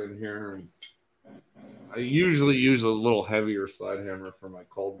glue card in here. And I usually use a little heavier slide hammer for my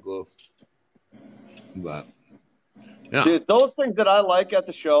cold glue. But yeah. See, those things that I like at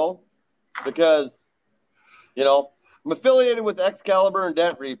the show, because I'm affiliated with Excalibur and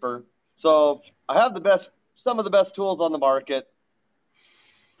Dent Reaper, so I have some of the best tools on the market.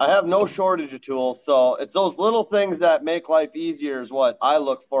 I have no shortage of tools, so it's those little things that make life easier is what I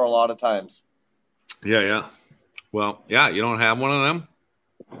look for a lot of times. Yeah. Well, yeah, you don't have one of them?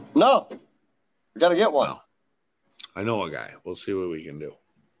 No. We got to get one. Well, I know a guy. We'll see what we can do.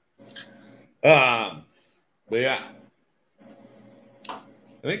 But yeah,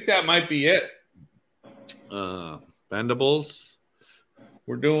 I think that might be it. Bendables,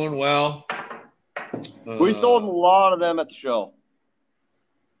 we're doing well. We sold a lot of them at the show.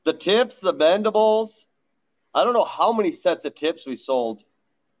 The tips, the bendables. I don't know how many sets of tips we sold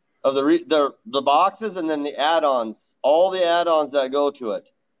of the boxes and then the add-ons, all the add-ons that go to it.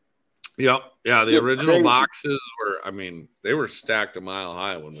 Yep. Yeah, the It's original crazy. boxes they were stacked a mile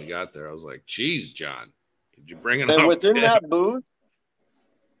high when we got there. I was like, geez, John, did you bring enough And within tips? that booth,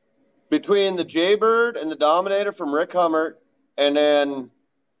 between the Jaybird and the Dominator from Rick Hummert, and then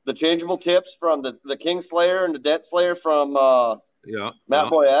the changeable tips from the King Slayer and the Dent Slayer from Matt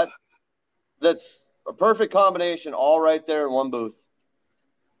Boyette, that's a perfect combination all right there in one booth.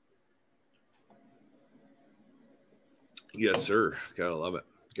 Yes, sir. Gotta love it.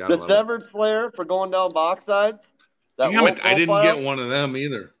 The Severed Slayer for going down box sides. Damn it, I didn't get one of them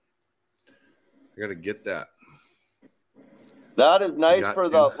either. I gotta get that. That is nice for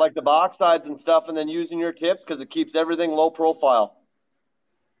the box sides and stuff, and then using your tips because it keeps everything low profile.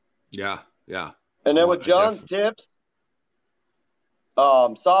 Yeah, yeah. And then with John's tips,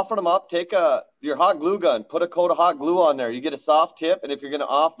 soften them up. Take your hot glue gun, put a coat of hot glue on there. You get a soft tip, and if you're going to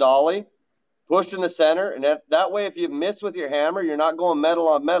off dolly, push in the center, and that way, if you miss with your hammer, you're not going metal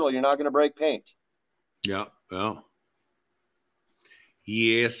on metal. You're not going to break paint. Yeah, well.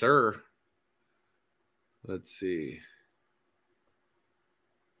 Yes, sir. Let's see.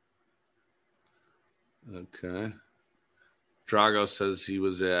 Okay. Drago says he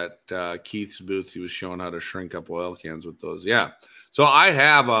was at Keith's booth. He was showing how to shrink up oil cans with those. Yeah. So I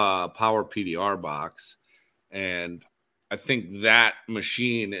have a Power PDR box, and I think that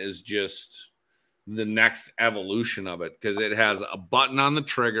machine is just the next evolution of it because it has a button on the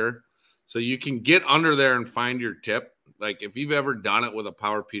trigger. So you can get under there and find your tip. Like if you've ever done it with a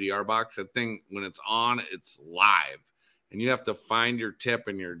Power PDR box, that thing, when it's on, it's live. And you have to find your tip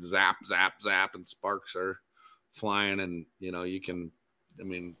and your zap, zap, zap, and sparks are flying. And, you can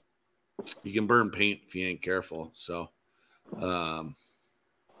burn paint if you ain't careful. So,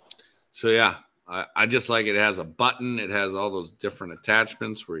 yeah, I just like it. It has a button. It has all those different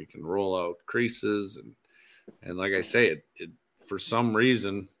attachments where you can roll out creases. And like I say, it for some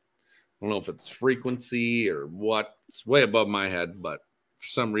reason, I don't know if it's frequency or what. It's way above my head, but for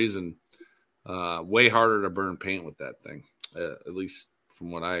some reason, way harder to burn paint with that thing, at least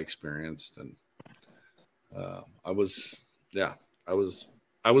from what I experienced. And I was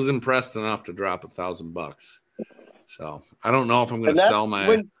impressed enough to drop $1,000. So I don't know if I'm going to sell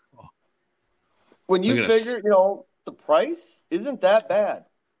my. When you figure, the price isn't that bad.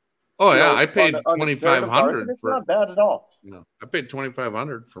 Oh yeah, I paid $2,500. It's not bad at all. I paid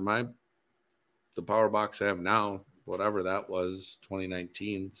 $2,500 for the power box I have now, whatever that was,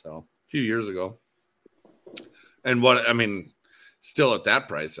 2019. So a few years ago. And still at that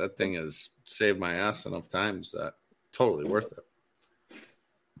price, that thing has saved my ass enough times that totally worth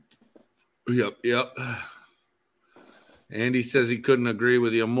it. Yep. Andy says he couldn't agree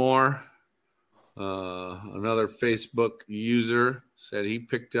with you more. Another Facebook user said he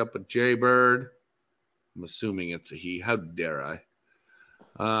picked up a Jaybird. I'm assuming it's a he. How dare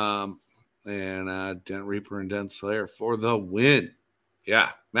I? And Dent Reaper and Dent Slayer for the win.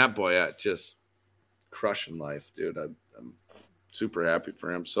 Yeah, Matt Boyette just crushing life, dude. I'm super happy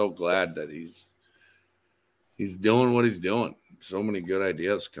for him. So glad that he's doing what he's doing. So many good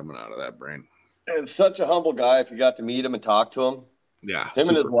ideas coming out of that brain. And such a humble guy. If you got to meet him and talk to him, yeah, him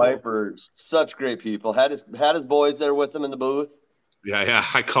and his wife are such great people. Had his boys there with him in the booth. Yeah.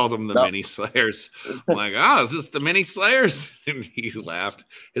 I called them the mini Slayers. I'm like, is this the mini Slayers? And he laughed.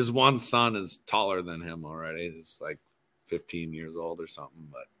 His one son is taller than him already. He's like 15 years old or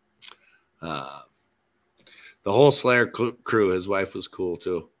something. But the whole Slayer crew, his wife was cool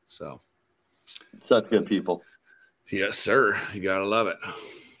too. So such good people. Yes, sir. You gotta love it.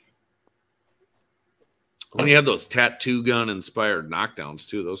 When you had those tattoo gun inspired knockdowns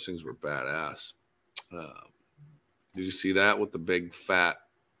too, those things were badass. Did you see that with the big fat?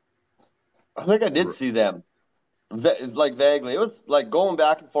 I think I did see them, like vaguely. It was like going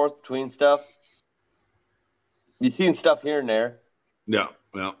back and forth between stuff. You seen stuff here and there. Yeah.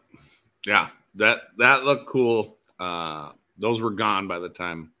 That looked cool. Those were gone by the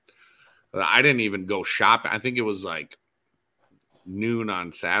time. I didn't even go shopping. I think it was like noon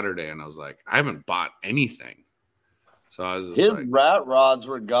on Saturday, and I was like, I haven't bought anything. So I was just his like, rat rods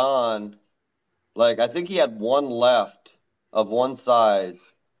were gone. Like I think he had one left of one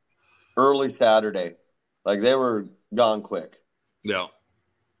size early Saturday. Like they were gone quick. Yeah.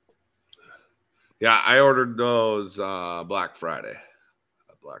 Yeah, I ordered those Black Friday.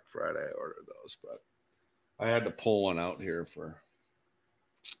 Black Friday, I ordered those, but I had to pull one out here for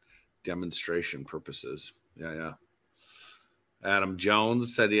demonstration purposes. Yeah. Adam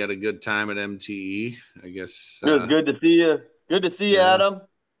Jones said he had a good time at MTE. I guess. Good to see you. Good to see you, Adam.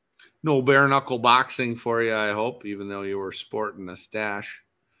 No bare knuckle boxing for you, I hope, even though you were sporting a stash.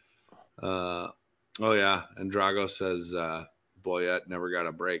 Oh yeah, and Drago says Boyette never got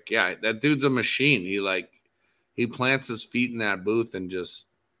a break. Yeah, that dude's a machine. He plants his feet in that booth and just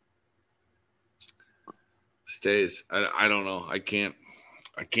stays. I don't know. I can't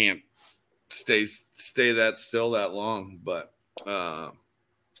stay that still that long, but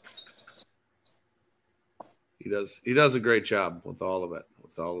he does a great job with all of it.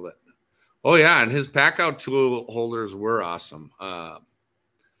 Oh yeah, and his pack out tool holders were awesome. I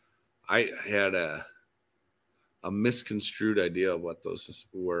had a misconstrued idea of what those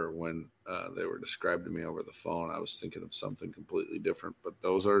were when they were described to me over the phone. I was thinking of something completely different, but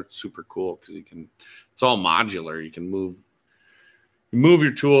those are super cool because it's all modular. You can move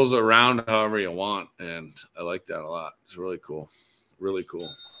your tools around however you want, and I like that a lot. It's really cool.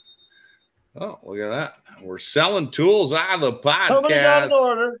 Oh, look at that. We're selling tools out of the podcast. Coming out of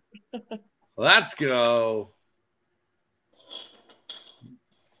order. Let's go.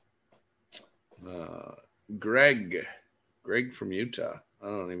 Greg from Utah. I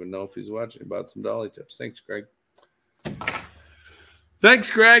don't even know if he's watching. About some dolly tips. Thanks, Greg.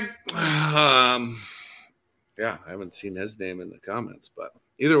 Yeah, I haven't seen his name in the comments, but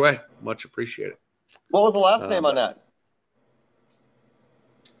either way, much appreciated. What was the last name on that?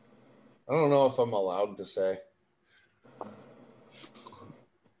 I don't know if I'm allowed to say.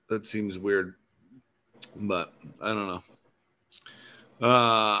 That seems weird, but I don't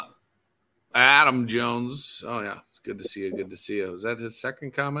know. Adam Jones. Oh, yeah. It's good to see you. Is that his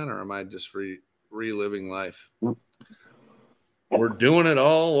second comment, or am I just reliving life? We're doing it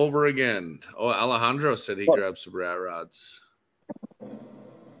all over again. Oh, Alejandro said he grabbed some rat rods.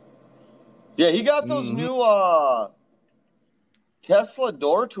 Yeah, he got those new Tesla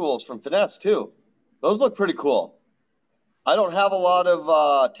door tools from Finesse, too. Those look pretty cool. I don't have a lot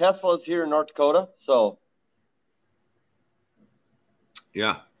of Teslas here in North Dakota, so.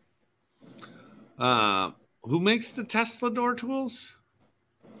 Yeah. Who makes the Tesla door tools?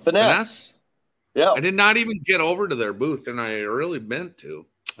 Finesse? Yeah. I did not even get over to their booth, and I really meant to.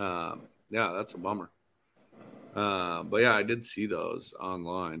 Yeah, that's a bummer. But yeah, I did see those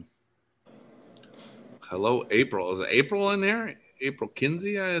online. Hello, April. Is it April in there? April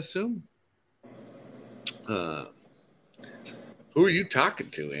Kinsey, I assume. Who are you talking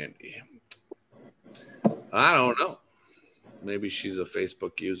to, Andy? I don't know. Maybe she's a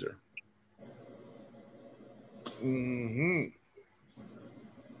Facebook user.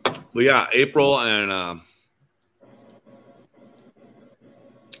 But yeah, April and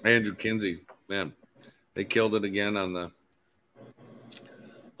Andrew Kinsey, man, they killed it again on the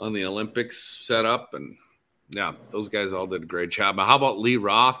Olympics setup, and yeah, those guys all did a great job. But how about Lee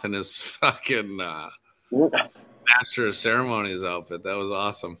Roth and his fucking Master of Ceremonies outfit? That was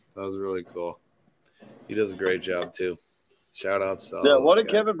awesome. That was really cool. He does a great job too. Shout outs to all those what did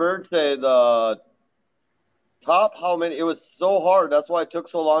guys. Kevin Bird say? The top how many? It was so hard. That's why it took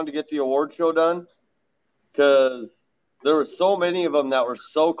so long to get the award show done, because there were so many of them that were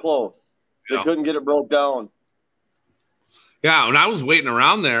so close. They couldn't get it broke down. Yeah, when I was waiting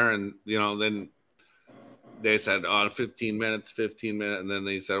around there, and then they said, 15 minutes, and then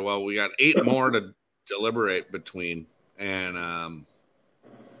they said, well, we got 8 more to deliberate between, and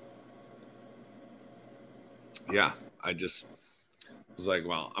yeah, I just was like,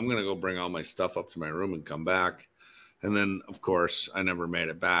 well, I'm gonna go bring all my stuff up to my room and come back, and then of course I never made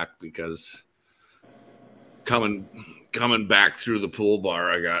it back because coming back through the pool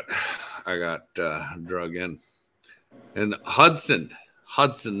bar, I got drug in. And Hudson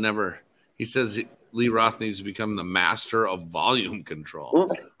never. He says Lee Roth needs to become the master of volume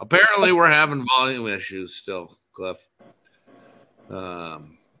control. Apparently, we're having volume issues still, Cliff. What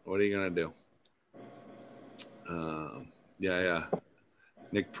are you gonna do? Yeah.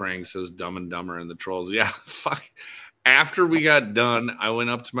 Nick Prang says Dumb and Dumber and the Trolls. Yeah, fuck. After we got done, I went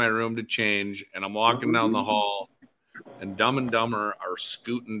up to my room to change, and I'm walking down the hall, and Dumb and Dumber are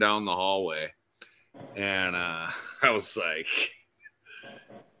scooting down the hallway. And I was like,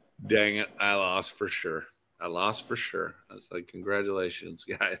 dang it, I lost for sure. I was like, congratulations,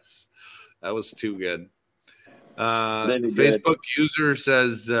 guys. That was too good. Facebook user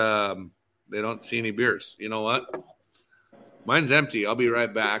says they don't see any beers. You know what? Mine's empty. I'll be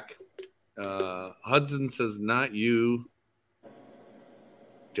right back. Hudson says, not you.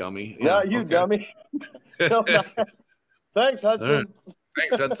 dummy. No, you okay. dummy. No, thanks, Hudson. Right.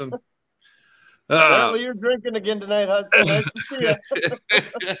 Thanks, Hudson. Apparently you're drinking again tonight, Hudson. Nice to see you.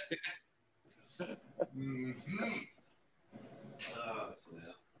 Mm-hmm.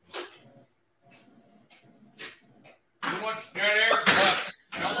 Too much dead air, but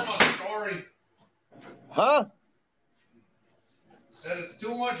tell them a story. Huh? Said it's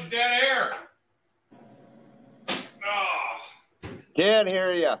too much dead air. Oh. Can't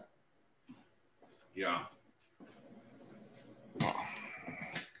hear you. Yeah.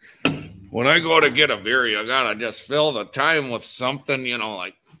 When I go to get a beer, I gotta just fill the time with something,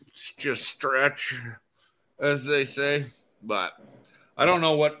 like just stretch, as they say. But I don't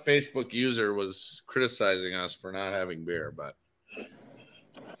know what Facebook user was criticizing us for not having beer, but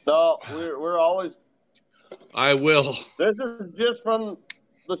No, we're always. I will. This is just from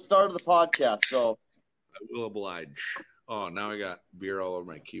the start of the podcast, so I will oblige. Oh, now I got beer all over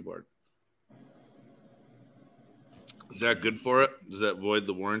my keyboard. Is that good for it? Does that void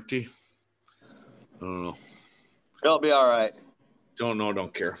the warranty? I don't know. it'll be all right. Don't know,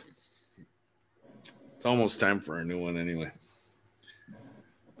 don't care. It's almost time for a new one anyway.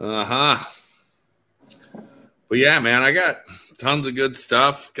 But yeah, man, I got tons of good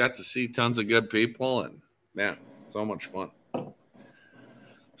stuff. Got to see tons of good people, and man, so much fun.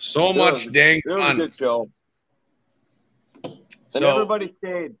 So much dang It was a fun. good show. And everybody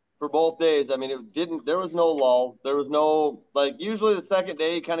stayed for both days. I mean, there was no lull. There was no, usually the second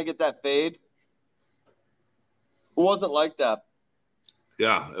day you kind of get that fade. It wasn't like that.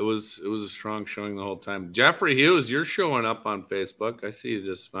 Yeah, it was a strong showing the whole time. Jeffrey Hughes, you're showing up on Facebook. I see you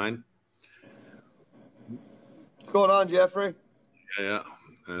just fine. What's going on, Jeffrey? Yeah.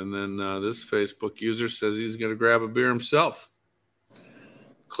 And then this Facebook user says he's going to grab a beer himself.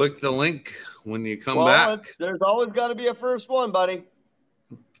 Click the link when you come back. There's always got to be a first one, buddy.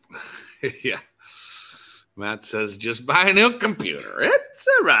 Yeah. Matt says, just buy a new computer. It's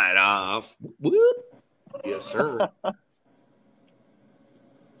a write-off. Whoop. Yes, sir.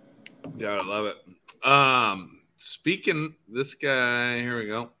 Yeah, I love it. Speaking, this guy, here we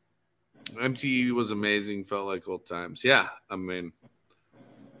go. MTE was amazing. Felt like old times. Yeah, I mean,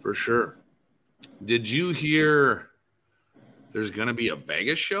 for sure. Did you hear there's going to be a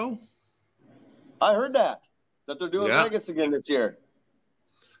Vegas show? I heard that they're doing Vegas again this year.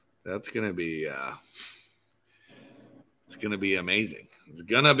 That's going to be it's going to be amazing. It's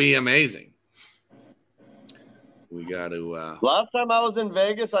going to be amazing. We got to Last time I was in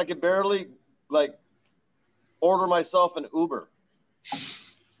Vegas, I could barely order myself an Uber.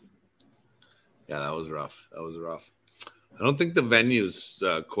 Yeah, that was rough. I don't think the venue's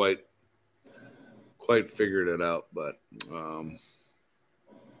quite figured it out, but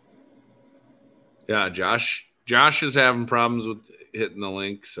yeah, Josh is having problems with hitting the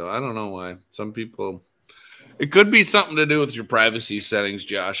link, so I don't know why. Some people, it could be something to do with your privacy settings,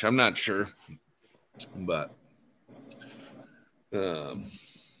 Josh. I'm not sure, but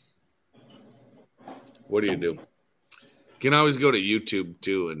what do you do? You can always go to YouTube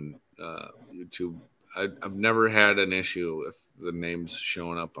too, and YouTube. I've never had an issue with the names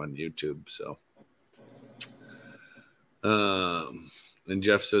showing up on YouTube. So, and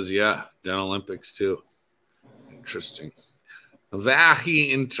Jeff says, yeah, Den Olympics too. Interesting.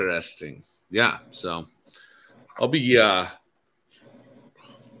 Very interesting. Yeah. So I'll be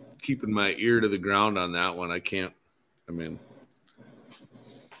keeping my ear to the ground on that one.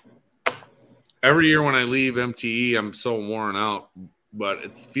 Every year when I leave MTE, I'm so worn out, but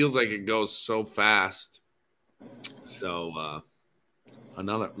it feels like it goes so fast. So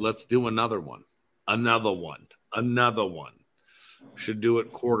let's do another one. Another one. Should do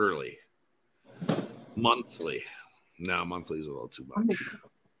it quarterly. Monthly. No, monthly is a little too much.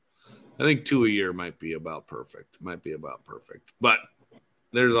 I think 2 a year might be about perfect. But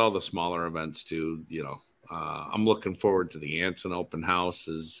there's all the smaller events too, I'm looking forward to the Anson Open House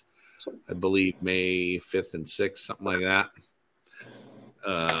is, I believe, May 5th and 6th, something like that.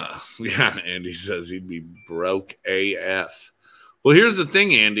 Yeah, Andy says he'd be broke AF. Well, here's the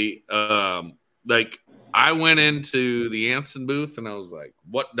thing, Andy. I went into the Anson booth and I was like,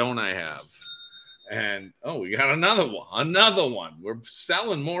 what don't I have? And, we got another one. We're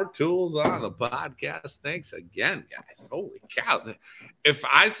selling more tools on the podcast. Thanks again, guys. Holy cow. If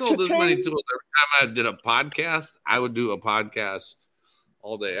I sold this many tools every time I did a podcast, I would do a podcast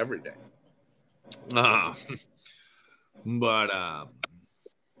all day, every day. Yeah,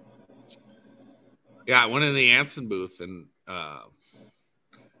 I went in the Anson booth and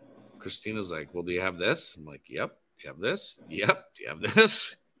Christina's like, well, do you have this? I'm like, yep. Do you have this? Yep. Do you have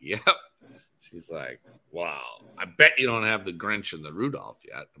this? Yep. She's like, wow, I bet you don't have the Grinch and the Rudolph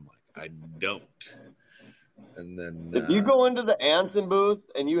yet. I'm like, I don't. And then if you go into the Anson booth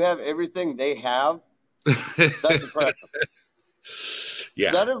and you have everything they have, that's impressive.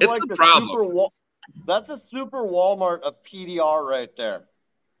 Yeah, that is it's like a the problem. That's a super Walmart of PDR right there.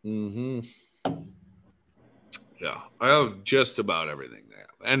 Mm-hmm. Yeah, I have just about everything they have,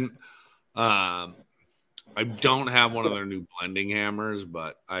 and I don't have one of their new blending hammers,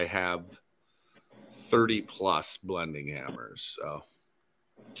 but I have 30 plus blending hammers. So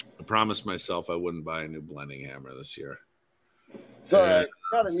I promised myself I wouldn't buy a new blending hammer this year. So I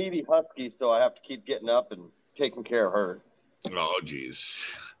got a needy husky, so I have to keep getting up and taking care of her. Oh, geez.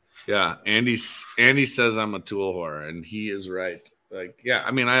 Yeah, Andy says I'm a tool whore, and he is right. Like, yeah,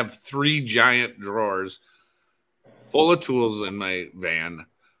 I mean, I have 3 giant drawers full of tools in my van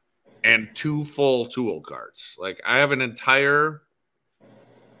and 2 full tool carts. Like, I have an entire,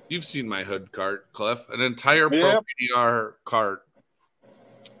 you've seen my hood cart, Cliff, an entire Pro PDR cart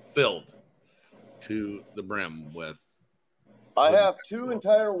filled to the brim with. I have 2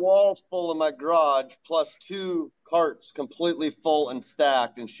 entire walls full in my garage, plus 2 carts completely full and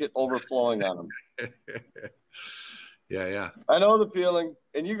stacked and shit overflowing on them. Yeah. I know the feeling,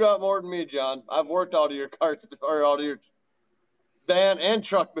 and you got more than me, John. I've worked out of your carts or out of your van and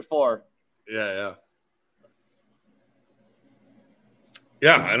truck before. Yeah.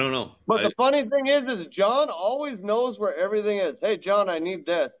 Yeah, I don't know. But the funny thing is John always knows where everything is. Hey, John, I need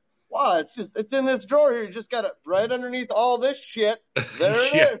this. Wow, it's in this drawer here. You just got it right underneath all this shit. There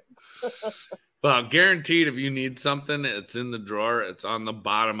it is. Well, guaranteed if you need something, it's in the drawer. It's on the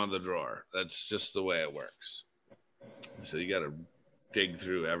bottom of the drawer. That's just the way it works. So you got to dig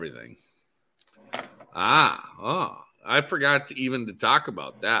through everything. I forgot to talk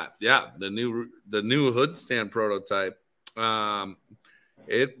about that. Yeah, the new hood stand prototype.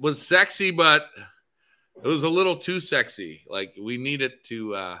 It was sexy, but it was a little too sexy. Like we needed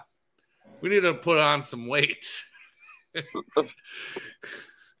to put on some weight.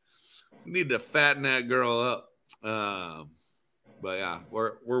 We need to fatten that girl up. But yeah,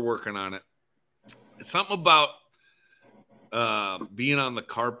 we're working on it. It's something about being on the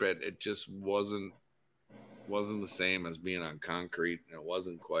carpet. It just wasn't the same as being on concrete. It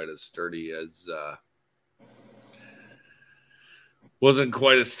wasn't quite as sturdy as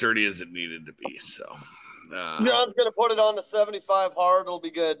it needed to be. So John's gonna put it on the 75 hard. It'll be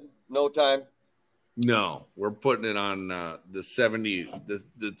good. No time. No, we're putting it on the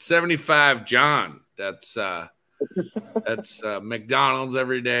 75 John. That's McDonald's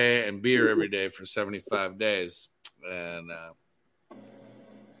every day and beer every day for 75 days. And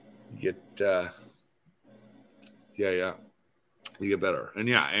you get better. And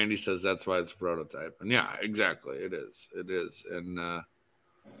yeah, Andy says that's why it's a prototype. And yeah, exactly. It is. And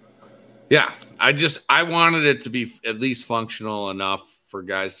yeah, I wanted it to be at least functional enough for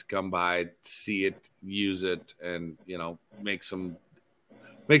guys to come by, see it, use it, and make some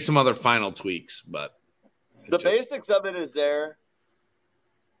other final tweaks. But the basics of it is there,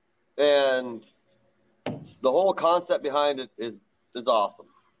 and the whole concept behind it is awesome.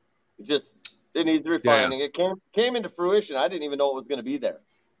 It needs refining. Yeah. It came into fruition. I didn't even know it was going to be there.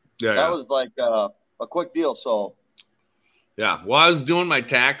 That was like a quick deal. So yeah, well, I was doing my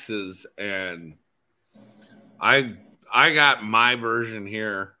taxes and I got my version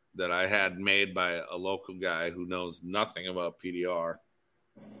here that I had made by a local guy who knows nothing about PDR.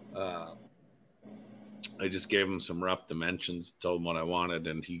 I just gave him some rough dimensions, told him what I wanted,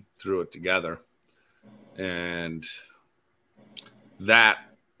 and he threw it together. And that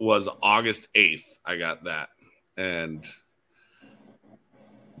was August 8th. I got that. And,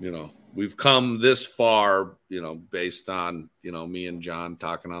 we've come this far, based on, me and John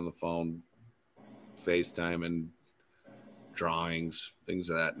talking on the phone, FaceTime, and drawings, things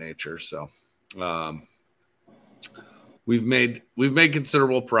of that nature. So we've made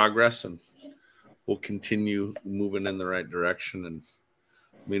considerable progress, and we'll continue moving in the right direction. And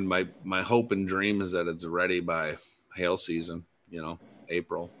I mean, my hope and dream is that it's ready by hail season,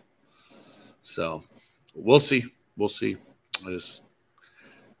 April. So we'll see. I just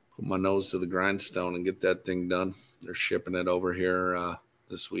put my nose to the grindstone and get that thing done. They're shipping it over here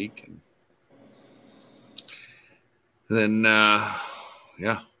this week, and then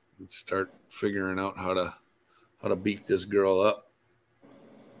let's start figuring out how to beat this girl up.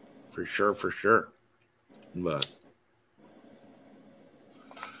 For sure. But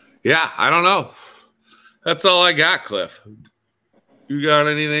yeah, I don't know. That's all I got, Cliff. You got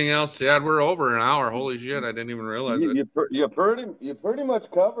anything else to add? We're over an hour. Holy shit! I didn't even realize it. You pretty much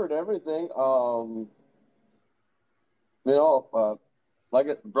covered everything. like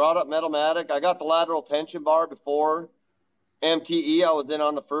it brought up Metalmatic. I got the lateral tension bar before MTE. I was in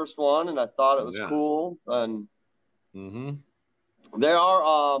on the first one, and I thought it was cool. And there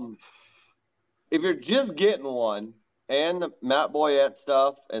are, if you're just getting one and the Matt Boyette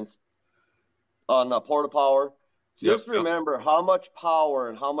stuff and on Porta Power, just remember how much power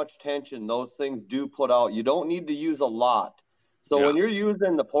and how much tension those things do put out. You don't need to use a lot. So when you're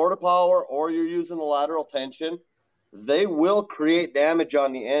using the Porta Power or you're using the lateral tension, they will create damage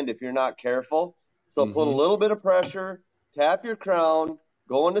on the end if you're not careful. So put a little bit of pressure, tap your crown,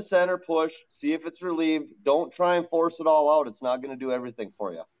 go into center push, see if it's relieved. Don't try and force it all out. It's not going to do everything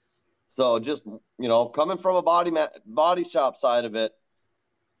for you. So just, you know, coming from a body shop side of it,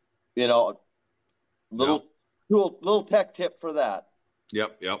 you know, little tech tip for that.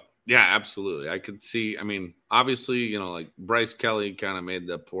 Yep. Yeah, absolutely. I could see, I mean, obviously, you know, like Bryce Kelly kind of made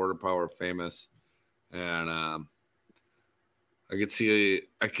the Porta Power famous. And I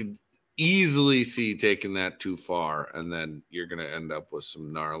could easily see taking that too far. And then you're going to end up with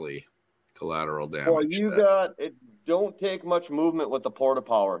some gnarly collateral damage. Well, don't take much movement with the Porta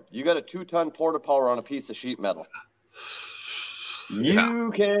Power. You got a 2-ton Porta Power on a piece of sheet metal.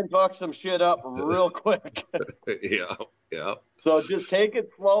 You can fuck some shit up real quick. Yeah. So just take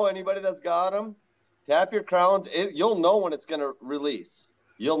it slow. Anybody that's got them, tap your crowns. You'll know when it's going to release.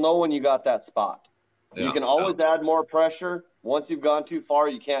 You'll know when you got that spot. Yeah, you can always add more pressure. Once you've gone too far,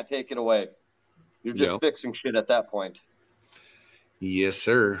 you can't take it away. You're just fixing shit at that point. Yes,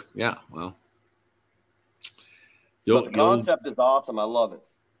 sir. Yeah, well. But the concept is awesome. I love it.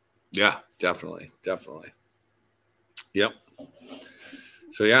 Yeah, definitely. Yep.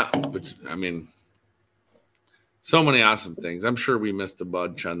 So, yeah, I mean, so many awesome things. I'm sure we missed a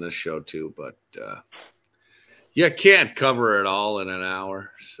bunch on this show, too, but you can't cover it all in an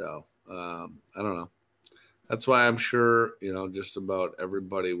hour. So, I don't know. That's why I'm sure, you know, just about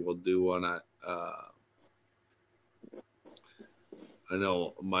everybody will do one. I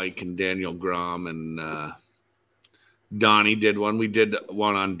know Mike and Daniel Grom and Donnie did one. We did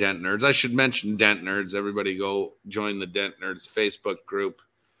one on Dent Nerds. I should mention Dent Nerds. Everybody go join the Dent Nerds Facebook group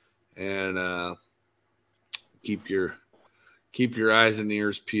and keep your eyes and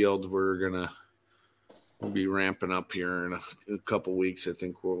ears peeled. We'll be ramping up here in a couple weeks. I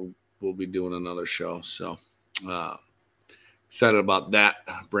think we'll be doing another show. So excited about that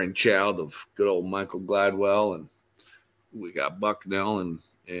brainchild of good old Michael Gladwell, and we got Bucknell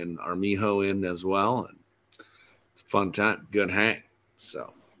and Armijo in as well. And it's a fun time, good hang.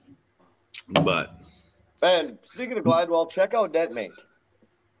 So, but. And speaking of Gladwell, check out DentMate.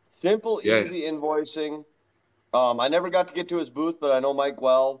 Simple, easy invoicing. I never got to get to his booth, but I know Mike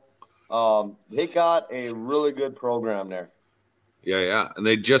well. They got a really good program there. Yeah. And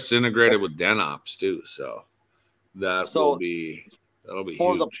they just integrated with DentOps too. So that'll be for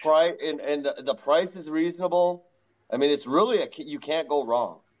huge. The price, and the price is reasonable. I mean, it's really you can't go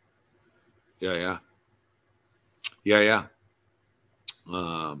wrong. Yeah.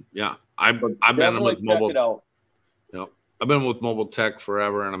 I've been with mobile. I've been with Mobile Tech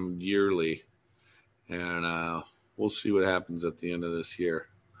forever, and I'm yearly, and we'll see what happens at the end of this year.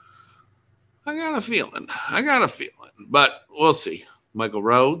 I got a feeling, but we'll see. Michael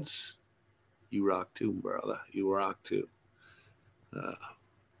Rhodes, you rock too, brother. You rock too.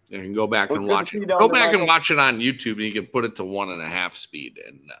 You can go back and watch it. Go back and watch it on YouTube, and you can put it to 1.5 speed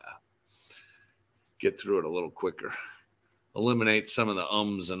and get through it a little quicker. Eliminate some of the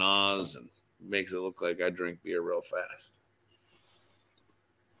ums and ahs and makes it look like I drink beer real fast.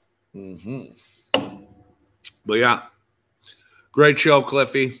 But yeah, great show,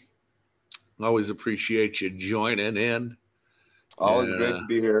 Cliffy. Always appreciate you joining in. Always great to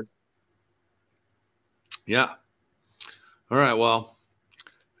be here. Yeah. All right. Well,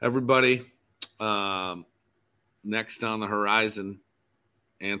 everybody, next on the horizon,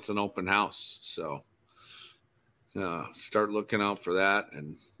 Anson Open House. So start looking out for that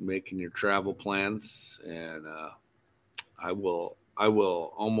and making your travel plans. And I will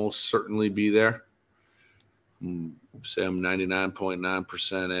almost certainly be there. Say I'm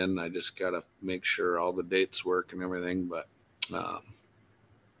 99.9% in. I just got to make sure all the dates work and everything. But I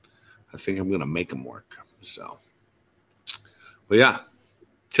think I'm going to make them work. So, but yeah,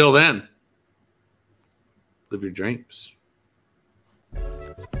 till then, live your dreams.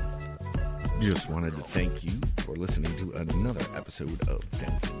 Just wanted to thank you for listening to another episode of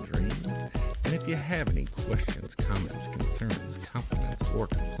Dents and Dreams. And if you have any questions, comments, concerns, compliments, or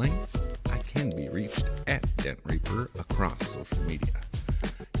complaints, I can be reached at Dent Reaper across social media.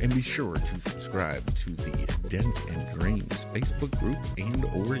 And be sure to subscribe to the Dents and Dreams Facebook group and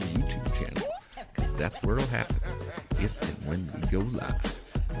or YouTube channel, because that's where it'll happen if and when we go live.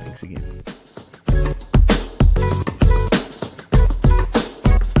 Thanks again.